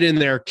 we add in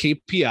their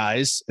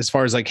KPIs as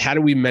far as like, how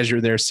do we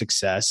measure their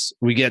success?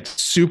 We get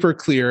super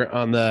clear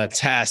on the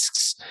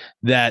tasks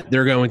that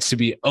they're going to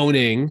be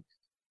owning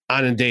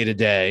on a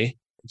day-to-day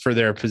for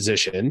their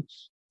position.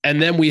 And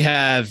then we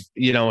have,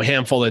 a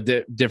handful of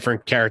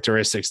different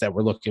characteristics that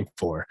we're looking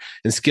for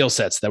and skill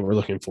sets that we're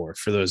looking for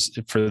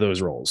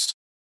those roles.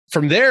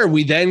 From there,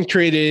 we then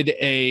created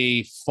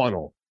a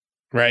funnel.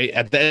 Right.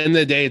 At the end of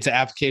the day, it's an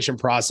application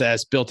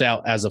process built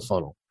out as a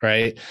funnel,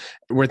 right?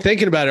 We're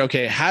thinking about,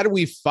 okay, how do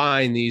we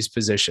find these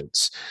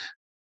positions?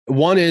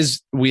 One is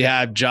we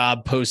have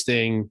job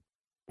posting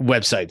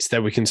websites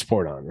that we can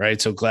support on, right?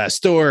 So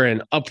Glassdoor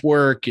and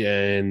Upwork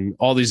and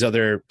all these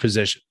other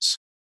positions.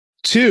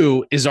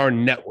 2 is our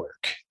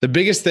network. The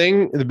biggest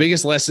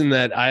lesson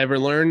that I ever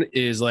learned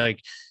is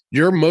like,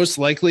 you're most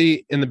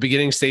likely in the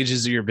beginning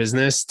stages of your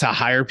business to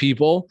hire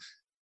people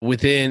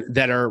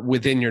that are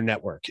within your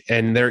network,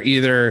 and they're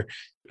either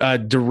a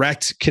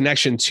direct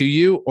connection to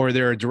you or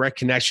they're a direct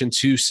connection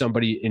to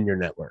somebody in your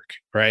network,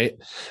 right?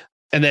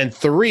 And then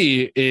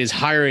 3 is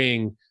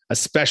hiring a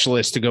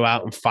specialist to go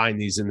out and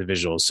find these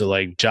individuals. So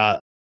like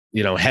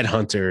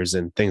headhunters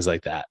and things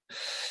like that.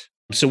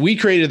 So we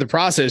created the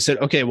process, said,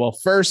 okay, well,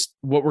 first,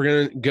 what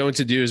we're going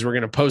to do is we're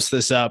going to post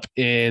this up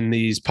in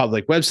these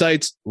public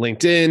websites,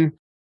 LinkedIn,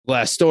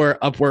 Glassdoor,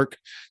 Upwork.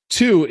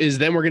 2 is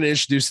then we're going to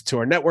introduce it to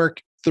our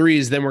network. Three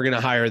is then we're going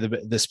to hire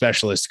the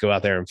specialist to go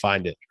out there and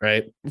find it,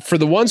 right? For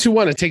the ones who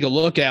want to take a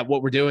look at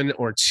what we're doing,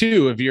 or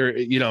two, if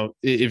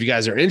you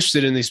guys are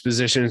interested in these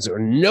positions or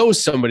know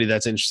somebody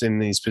that's interested in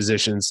these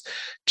positions,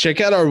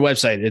 check out our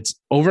website. It's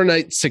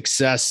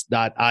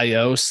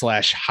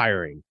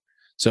overnightsuccess.io/hiring.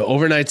 So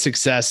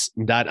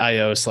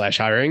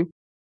overnightsuccess.io/hiring.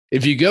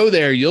 If you go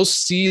there, you'll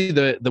see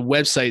the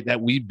website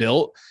that we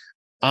built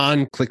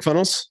on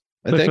ClickFunnels,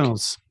 I think.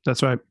 ClickFunnels,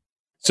 that's right.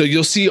 So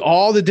you'll see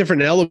all the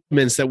different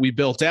elements that we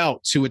built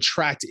out to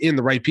attract in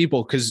the right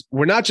people, because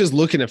we're not just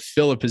looking to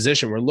fill a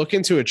position. We're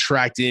looking to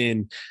attract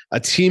in a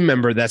team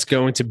member that's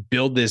going to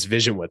build this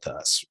vision with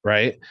us,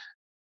 right?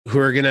 Who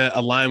are going to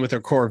align with our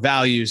core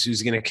values,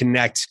 who's going to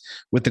connect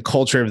with the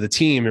culture of the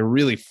team and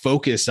really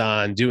focus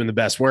on doing the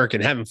best work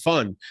and having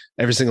fun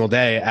every single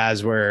day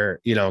as we're,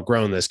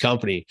 growing this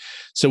company.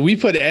 So we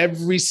put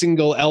every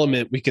single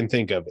element we can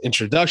think of: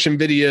 introduction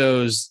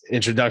videos,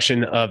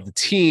 introduction of the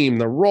team,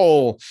 the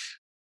role,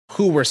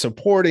 who we're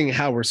supporting,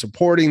 how we're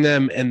supporting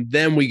them, and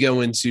then we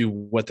go into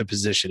what the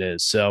position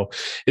is. So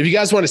if you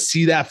guys want to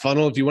see that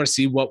funnel, if you want to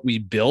see what we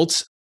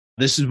built,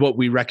 this is what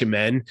we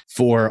recommend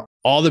for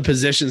all the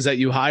positions that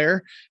you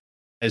hire,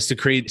 is to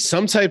create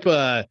some type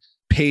of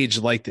page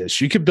like this.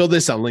 You could build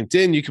this on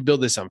LinkedIn. You could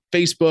build this on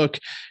Facebook.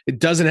 It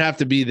doesn't have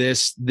to be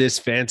this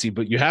fancy,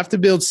 but you have to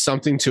build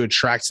something to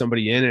attract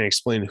somebody in and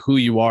explain who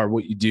you are,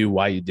 what you do,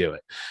 why you do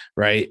it,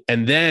 right?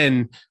 And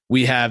then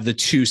we have the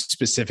two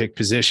specific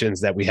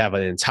positions that we have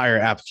an entire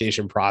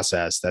application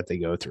process that they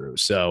go through.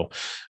 So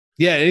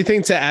yeah,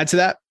 anything to add to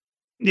that?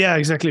 Yeah,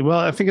 exactly. Well,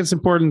 I think it's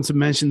important to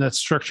mention that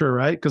structure,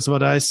 right? Because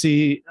what I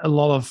see a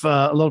lot of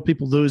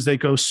people do is they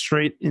go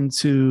straight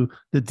into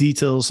the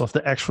details of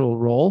the actual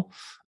role,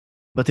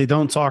 but they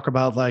don't talk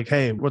about like,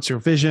 hey, what's your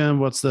vision?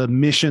 What's the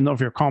mission of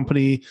your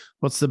company?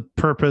 What's the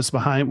purpose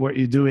behind what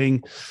you're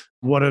doing?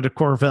 What are the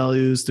core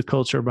values, the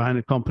culture behind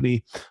the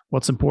company?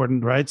 What's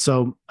important, right?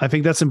 So I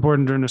think that's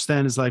important to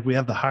understand, is like we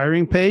have the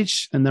hiring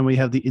page, and then we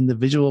have the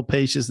individual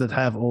pages that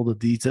have all the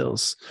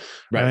details,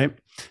 right?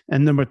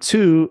 And number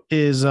two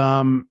is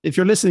if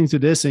you're listening to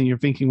this and you're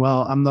thinking,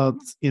 well, I'm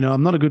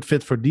not a good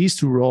fit for these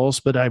two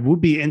roles, but I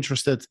would be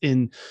interested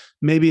in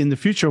maybe in the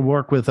future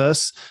work with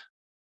us,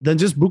 then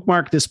just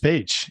bookmark this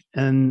page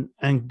and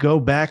go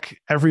back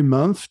every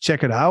month,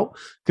 check it out,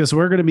 because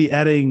we're going to be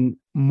adding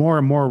more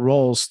and more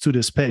roles to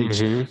this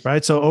page,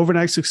 right? So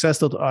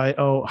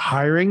overnightsuccess.io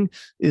hiring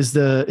is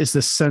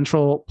the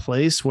central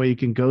place where you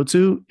can go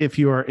to if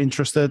you are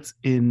interested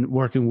in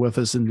working with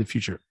us in the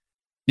future.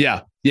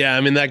 Yeah.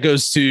 I mean, that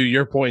goes to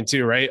your point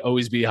too, right?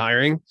 Always be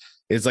hiring.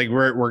 It's like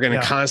we're going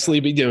to constantly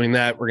be doing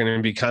that. We're going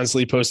to be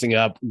constantly posting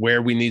up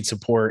where we need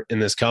support in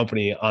this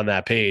company on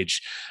that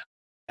page.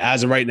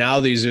 As of right now,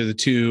 these are the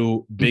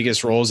two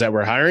biggest roles that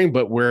we're hiring,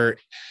 but we're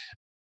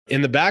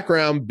in the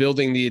background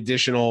building the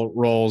additional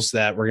roles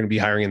that we're going to be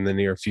hiring in the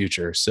near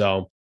future.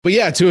 So, but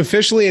yeah, to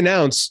officially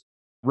announce,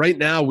 right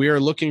now we are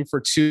looking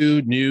for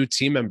 2 new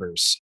team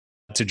members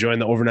to join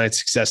the Overnight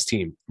Success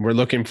team. We're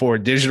looking for a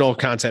digital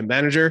content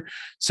manager,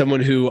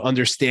 someone who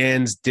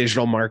understands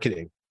digital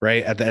marketing,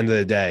 right? At the end of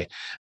the day,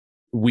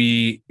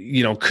 we,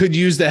 could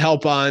always use the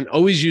help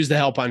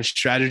on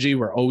strategy.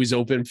 We're always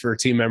open for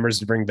team members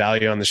to bring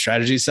value on the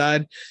strategy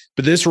side,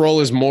 but this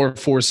role is more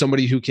for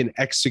somebody who can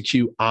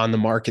execute on the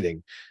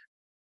marketing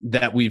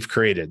that we've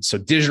created. So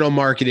digital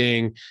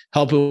marketing,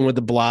 helping with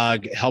the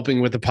blog,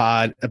 helping with the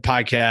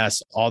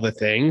podcast, all the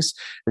things,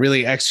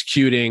 really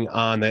executing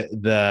on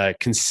the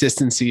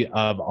consistency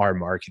of our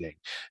marketing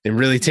and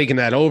really taking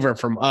that over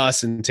from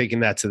us and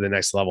taking that to the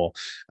next level.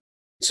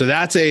 So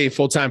that's a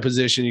full-time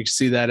position. You can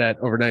see that at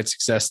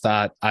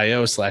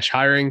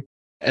overnightsuccess.io/hiring.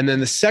 And then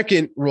the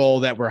second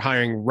role that we're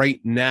hiring right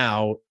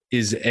now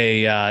is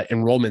a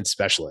enrollment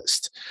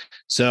specialist.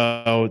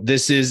 So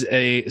this is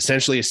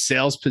essentially a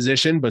sales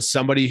position, but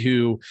somebody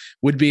who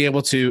would be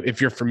able to,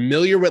 if you're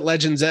familiar with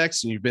Legends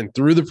X and you've been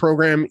through the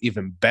program,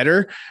 even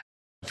better.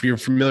 If you're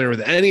familiar with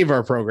any of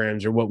our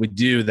programs or what we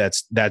do,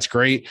 that's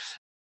great.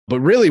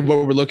 But really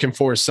what we're looking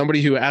for is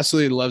somebody who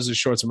absolutely loves the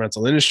short-term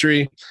rental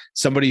industry,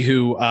 somebody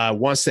who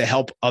wants to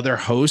help other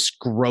hosts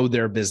grow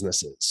their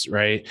businesses,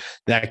 right?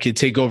 That could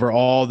take over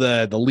all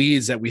the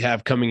leads that we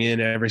have coming in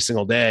every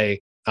single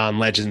day on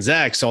Legends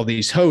X, all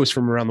these hosts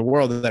from around the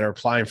world that are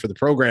applying for the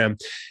program.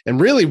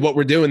 And really what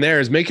we're doing there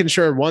is making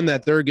sure, one,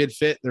 that they're a good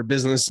fit, their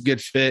business is a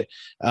good fit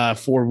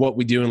for what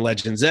we do in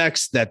Legends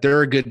X, that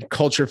they're a good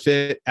culture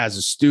fit as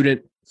a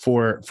student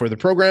for the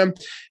program.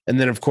 And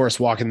then of course,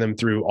 walking them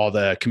through all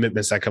the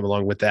commitments that come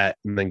along with that,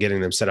 and then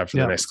getting them set up for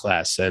the next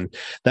class. And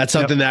that's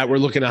something that we're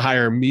looking to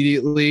hire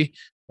immediately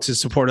to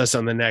support us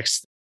on the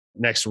next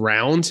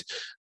round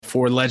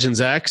for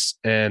Legends X.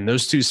 And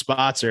those 2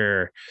 spots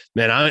are,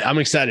 man, I'm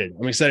excited.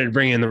 I'm excited to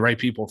bring in the right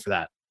people for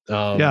that.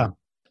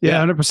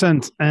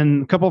 100%.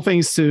 And a couple of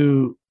things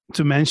to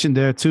mention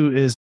there too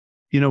is,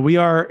 we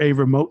are a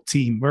remote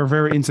team. We're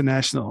very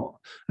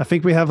international. I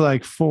think we have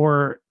like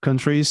 4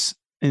 countries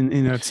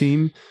in our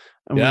team.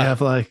 And we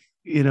have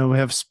we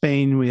have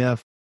Spain, we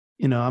have,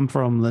 I'm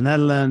from the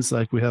Netherlands,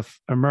 like we have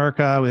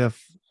America, we have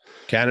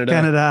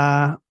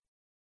Canada,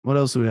 What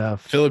else do we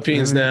have?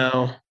 Philippines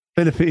now.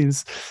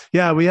 Philippines.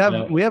 Yeah, we have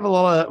a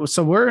lot of,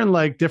 so we're in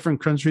like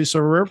different countries.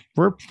 So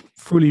we're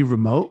fully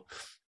remote.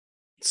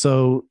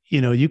 So,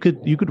 you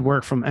could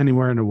work from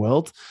anywhere in the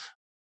world,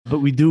 but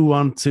we do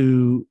want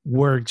to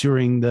work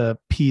during the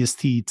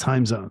PST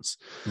time zones.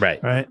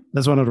 Right.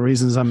 That's one of the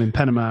reasons I'm in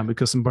Panama,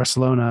 because in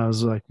Barcelona I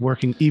was like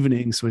working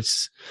evenings, which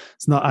is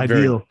not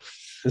ideal.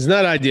 It's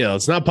not ideal.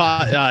 It's not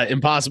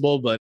impossible,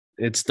 but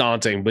it's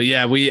daunting. But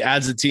yeah,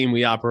 as a team,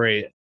 we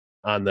operate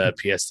on the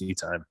PST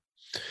time.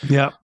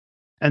 Yeah.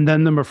 And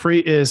then number 3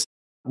 is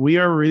we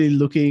are really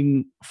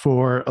looking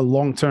for a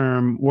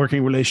long-term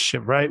working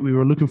relationship, right? We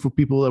were looking for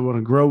people that want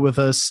to grow with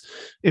us.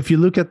 If you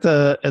look at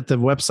the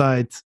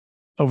website,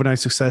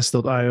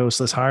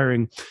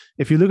 overnightsuccess.io/hiring,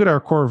 if you look at our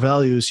core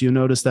values, you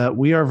notice that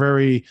we are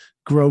very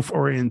growth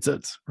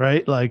oriented,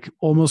 right? Like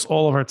almost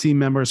all of our team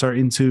members are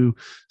into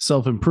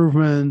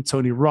self-improvement.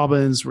 Tony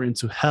Robbins, we're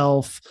into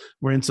health.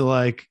 We're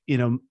into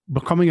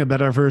becoming a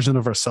better version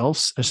of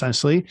ourselves,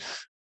 essentially.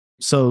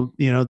 So,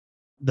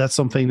 that's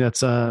something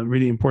that's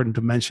really important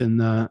to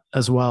mention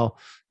as well.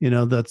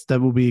 That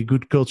will be a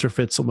good culture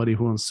fit, somebody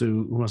who wants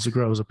to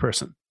grow as a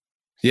person.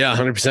 Yeah,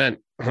 100%.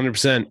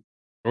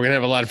 We're going to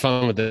have a lot of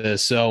fun with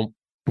this. So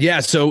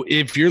yeah. So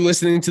if you're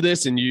listening to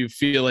this and you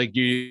feel like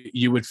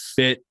you would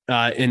fit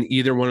in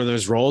either one of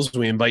those roles,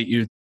 we invite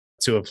you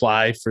to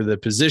apply for the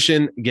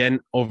position. Again,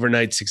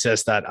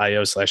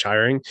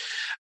 overnightsuccess.io/hiring.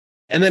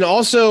 And then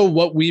also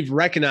what we've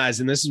recognized,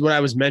 and this is what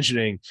I was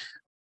mentioning,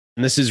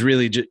 and this is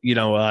really,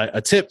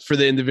 a tip for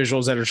the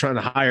individuals that are trying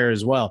to hire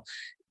as well,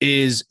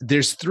 is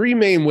there's 3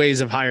 main ways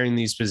of hiring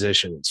these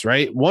positions,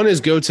 right? One is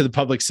go to the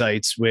public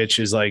sites, which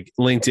is like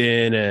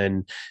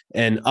LinkedIn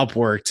and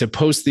Upwork, to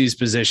post these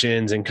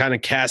positions and kind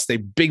of cast a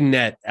big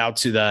net out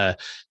to the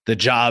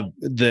job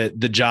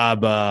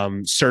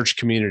search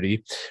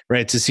community,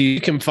 right? To see who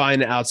you can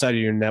find outside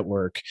of your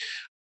network.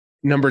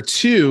 Number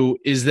 2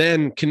 is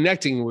then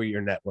connecting with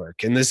your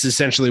network. And this is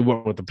essentially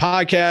what with the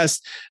podcast.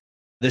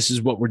 This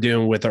is what we're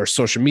doing with our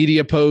social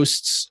media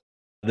posts.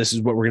 This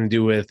is what we're going to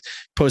do with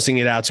posting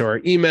it out to our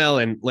email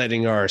and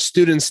letting our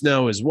students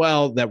know as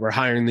well that we're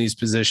hiring these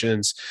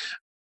positions.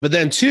 But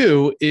then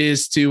 2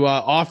 is to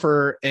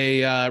offer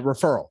a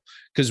referral,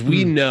 because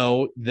we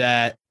know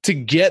that to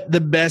get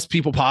the best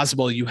people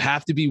possible, you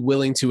have to be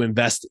willing to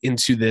invest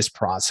into this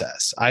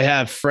process. I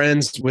have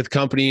friends with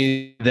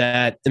companies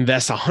that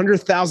invest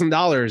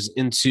 $100,000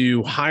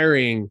 into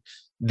hiring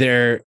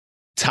their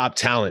top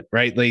talent,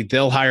 right? Like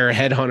they'll hire a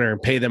headhunter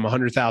and pay them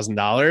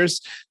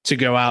 $100,000 to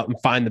go out and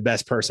find the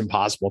best person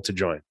possible to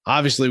join.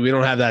 Obviously, we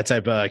don't have that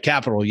type of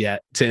capital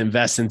yet to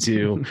invest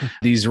into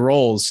these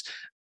roles,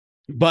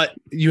 but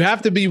you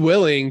have to be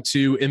willing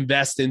to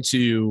invest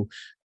into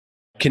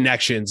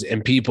connections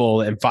and people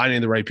and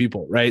finding the right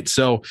people, right?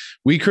 So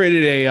we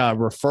created a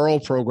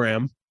referral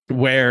program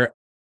where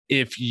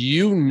if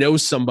you know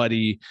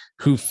somebody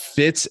who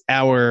fits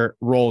our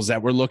roles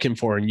that we're looking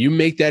for and you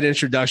make that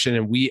introduction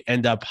and we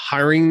end up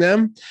hiring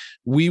them,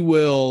 we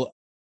will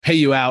pay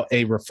you out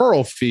a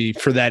referral fee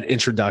for that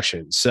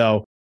introduction.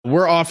 So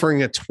we're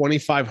offering a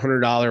 $2,500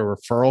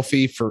 referral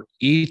fee for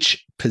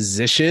each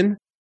position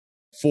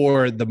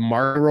for the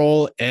marketing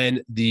role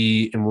and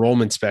the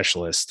enrollment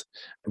specialist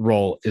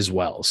role as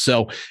well.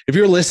 So if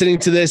you're listening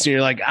to this and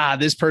you're like,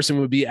 this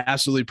person would be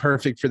absolutely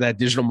perfect for that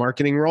digital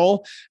marketing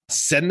role,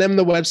 send them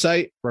the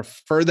website,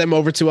 refer them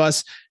over to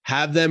us,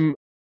 have them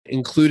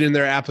include in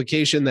their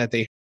application that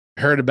they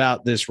heard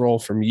about this role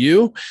from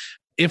you.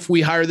 If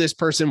we hire this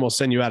person, we'll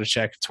send you out a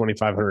check of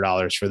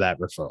 $2,500 for that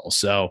referral.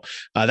 So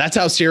that's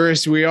how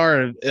serious we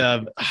are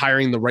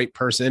hiring the right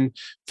person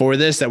for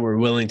this, that we're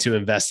willing to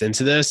invest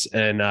into this.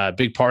 And a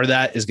big part of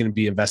that is going to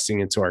be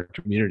investing into our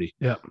community.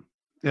 Yeah.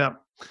 Yeah.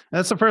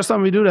 That's the first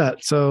time we do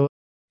that. So,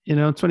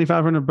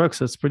 $2,500,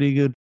 that's pretty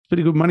good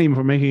money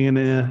for making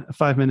a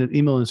 5-minute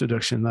email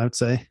introduction, I would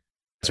say.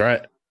 That's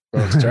right.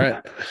 That's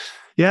right.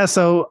 Yeah.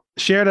 So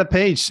share that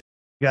page,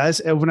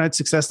 guys,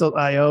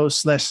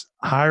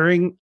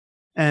 overnightsuccess.io/hiring.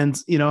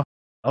 And,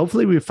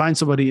 hopefully we find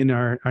somebody in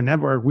our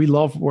network. We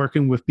love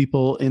working with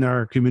people in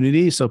our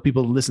community. So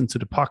people listen to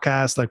the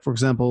podcast, like, for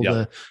example,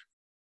 the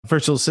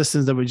virtual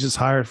assistant that we just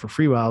hired for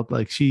FreeWild,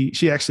 like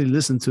she actually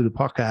listened to the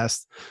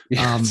podcast.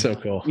 So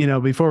cool.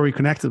 Before we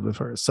connected with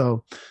her.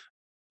 So,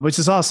 which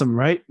is awesome,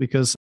 right?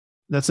 Because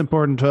that's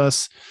important to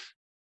us.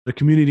 The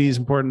community is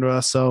important to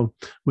us. So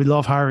we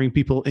love hiring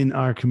people in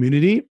our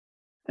community.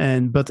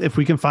 But if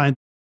we can find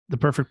the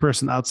perfect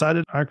person outside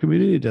of our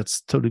community,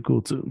 that's totally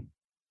cool too.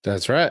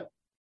 That's right.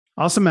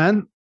 Awesome,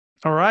 man.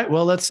 All right.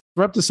 Well, let's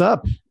wrap this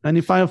up.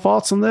 Any final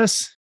thoughts on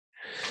this?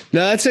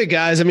 No, that's it,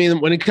 guys. I mean,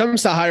 when it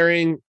comes to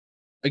hiring,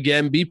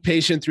 again, be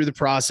patient through the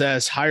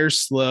process, hire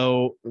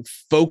slow,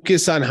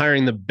 focus on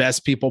hiring the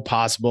best people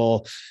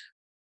possible.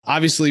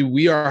 Obviously,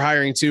 we are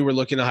hiring too. We're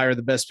looking to hire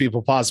the best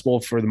people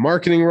possible for the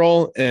marketing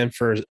role and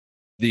for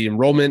the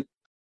enrollment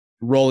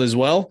role as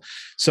well.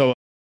 So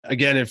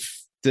again, if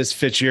this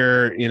fits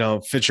your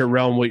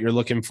realm, what you're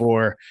looking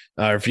for,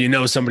 or if you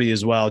know somebody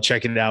as well,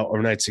 check it out,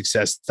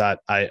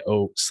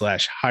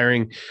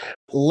 overnightsuccess.io/hiring.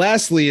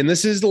 Lastly, and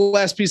this is the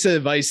last piece of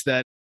advice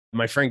that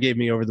my friend gave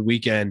me over the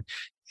weekend,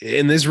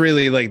 and this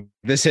really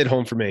this hit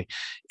home for me,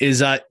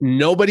 is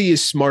nobody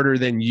is smarter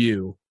than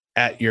you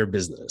at your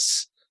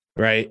business,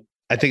 right?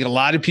 I think a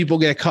lot of people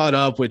get caught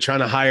up with trying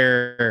to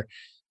hire,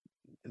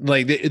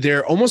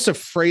 they're almost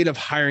afraid of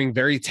hiring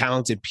very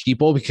talented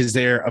people because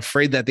they're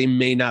afraid that they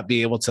may not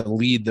be able to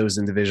lead those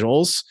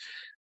individuals.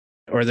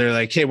 Or they're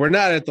like, hey, we're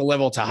not at the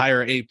level to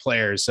hire 8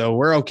 players, so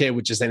we're okay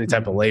with just any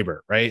type of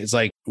labor, right? It's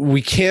like,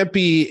 we can't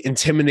be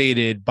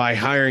intimidated by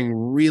hiring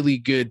really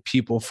good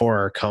people for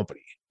our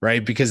company,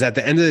 right? Because at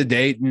the end of the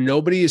day,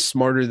 nobody is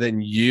smarter than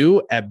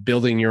you at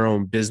building your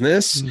own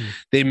business.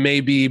 They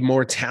may be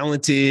more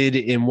talented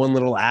in one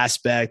little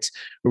aspect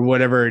or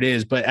whatever it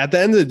is, but at the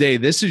end of the day,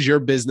 this is your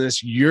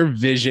business, your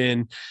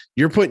vision.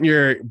 You're putting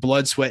your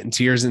blood, sweat, and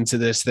tears into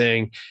this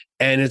thing.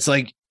 And it's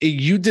like,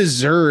 you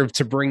deserve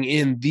to bring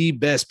in the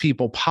best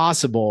people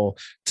possible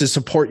to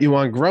support you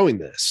on growing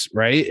this,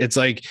 right? It's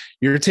like,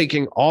 you're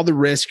taking all the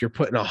risk, you're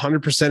putting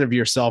 100% of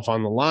yourself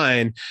on the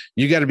line.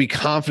 You got to be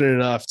confident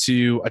enough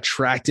to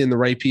attract in the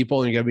right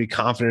people, and you got to be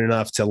confident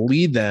enough to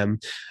lead them,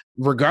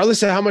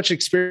 regardless of how much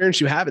experience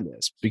you have in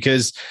this.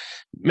 Because,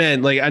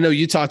 man, I know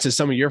you talk to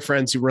some of your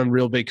friends who run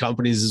real big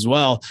companies as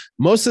well.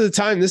 Most of the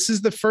time, this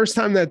is the first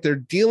time that they're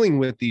dealing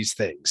with these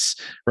things,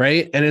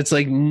 right? And it's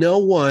like, no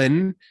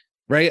one,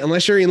 right?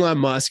 Unless you're Elon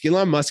Musk.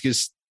 Elon Musk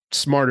is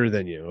smarter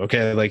than you.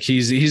 Okay.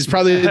 He's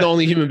probably the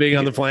only human being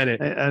on the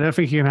planet. I don't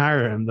think you can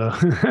hire him though.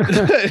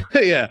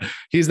 Yeah.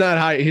 He's not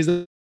high. He's,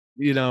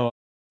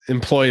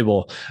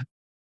 employable.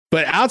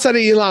 But outside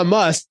of Elon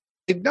Musk,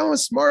 no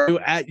one's smart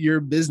at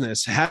your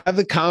business. Have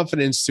the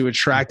confidence to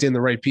attract in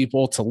the right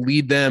people, to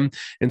lead them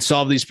and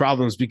solve these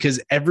problems, because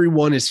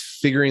everyone is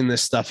figuring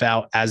this stuff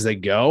out as they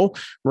go,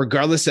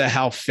 regardless of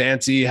how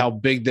fancy, how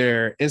big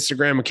their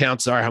Instagram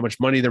accounts are, how much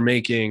money they're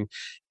making.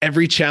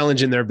 Every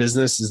challenge in their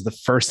business is the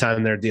first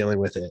time they're dealing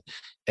with it.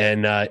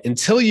 And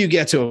until you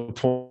get to a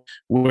point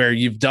where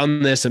you've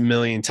done this a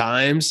million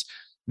times,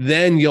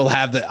 then you'll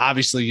have the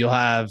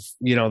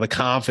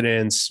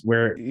confidence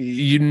where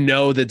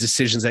the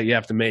decisions that you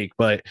have to make.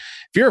 But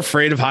if you're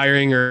afraid of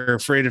hiring or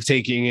afraid of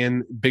taking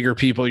in bigger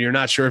people, you're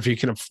not sure if you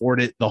can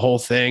afford it, the whole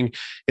thing.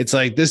 It's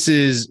like,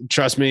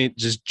 trust me,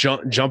 just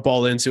jump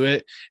all into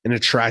it and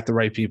attract the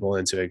right people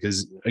into it.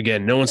 Because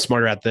again, no one's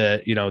smarter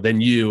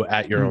than you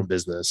at your own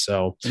business.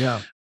 So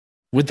yeah.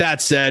 With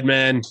that said,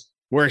 man,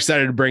 we're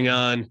excited to bring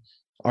on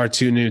our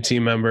 2 new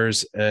team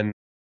members. And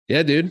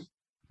yeah, dude.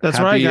 That's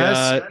Happy,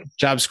 right, guys.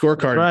 Job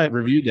scorecard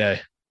review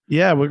day.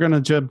 Yeah, we're going to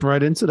jump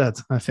right into that.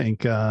 I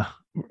think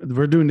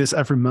we're doing this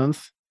every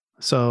month.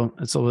 So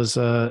it's always,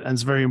 and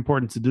it's very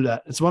important to do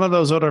that. It's one of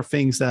those other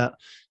things that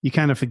you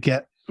kind of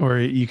forget, or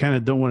you kind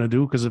of don't want to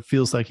do, because it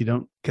feels like you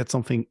don't get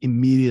something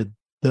immediate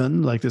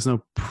done. Like there's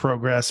no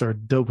progress or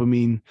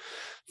dopamine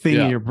thing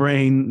in your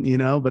brain,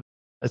 but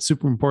it's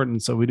super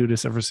important. So we do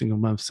this every single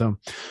month. So,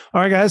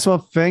 all right, guys. Well,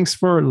 thanks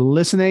for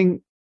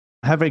listening.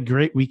 Have a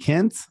great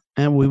weekend,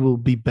 and we will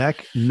be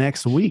back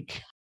next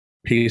week.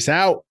 Peace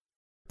out.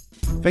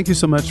 Thank you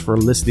so much for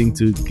listening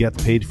to Get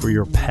Paid for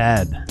Your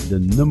Pad, the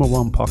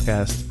 #1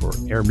 podcast for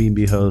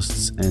Airbnb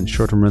hosts and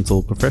short-term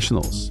rental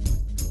professionals.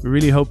 We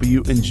really hope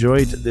you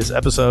enjoyed this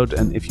episode,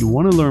 and if you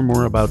want to learn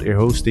more about air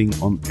hosting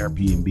on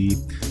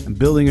Airbnb and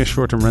building a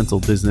short-term rental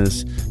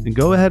business, then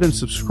go ahead and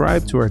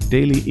subscribe to our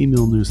daily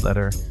email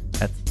newsletter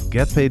at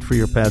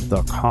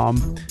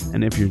getpaidforyourpad.com.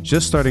 And if you're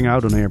just starting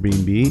out on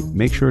Airbnb,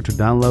 make sure to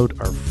download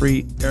our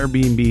free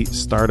Airbnb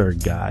starter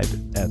guide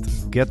at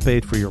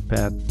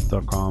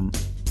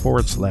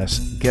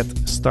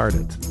getpaidforyourpad.com/get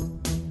started.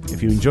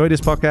 If you enjoy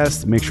this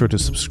podcast, make sure to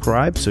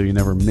subscribe so you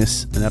never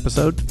miss an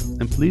episode.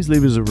 And please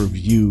leave us a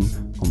review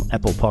on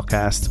Apple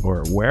Podcasts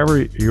or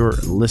wherever you're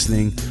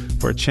listening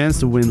for a chance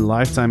to win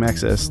lifetime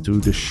access to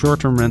the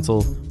Short-Term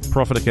Rental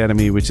Profit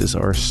Academy, which is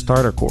our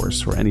starter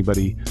course for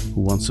anybody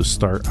who wants to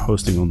start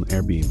hosting on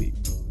Airbnb.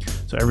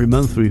 So every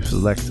month we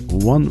select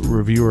one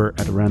reviewer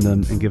at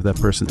random and give that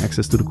person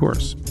access to the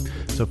course.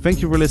 So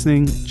thank you for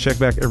listening. Check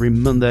back every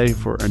Monday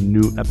for a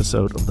new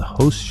episode of the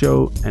Host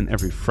Show, and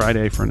every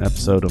Friday for an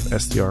episode of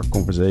STR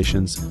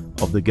Conversations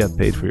of the Get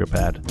Paid for Your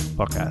Pad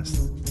podcast.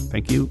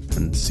 Thank you,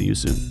 and see you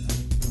soon.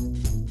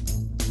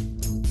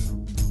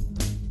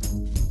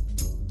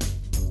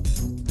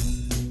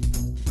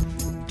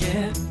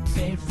 Get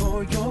paid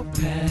for your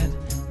pad.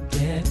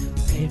 Get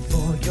paid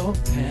for your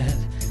pad.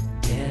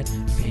 Get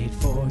paid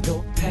for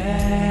your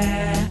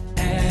pad.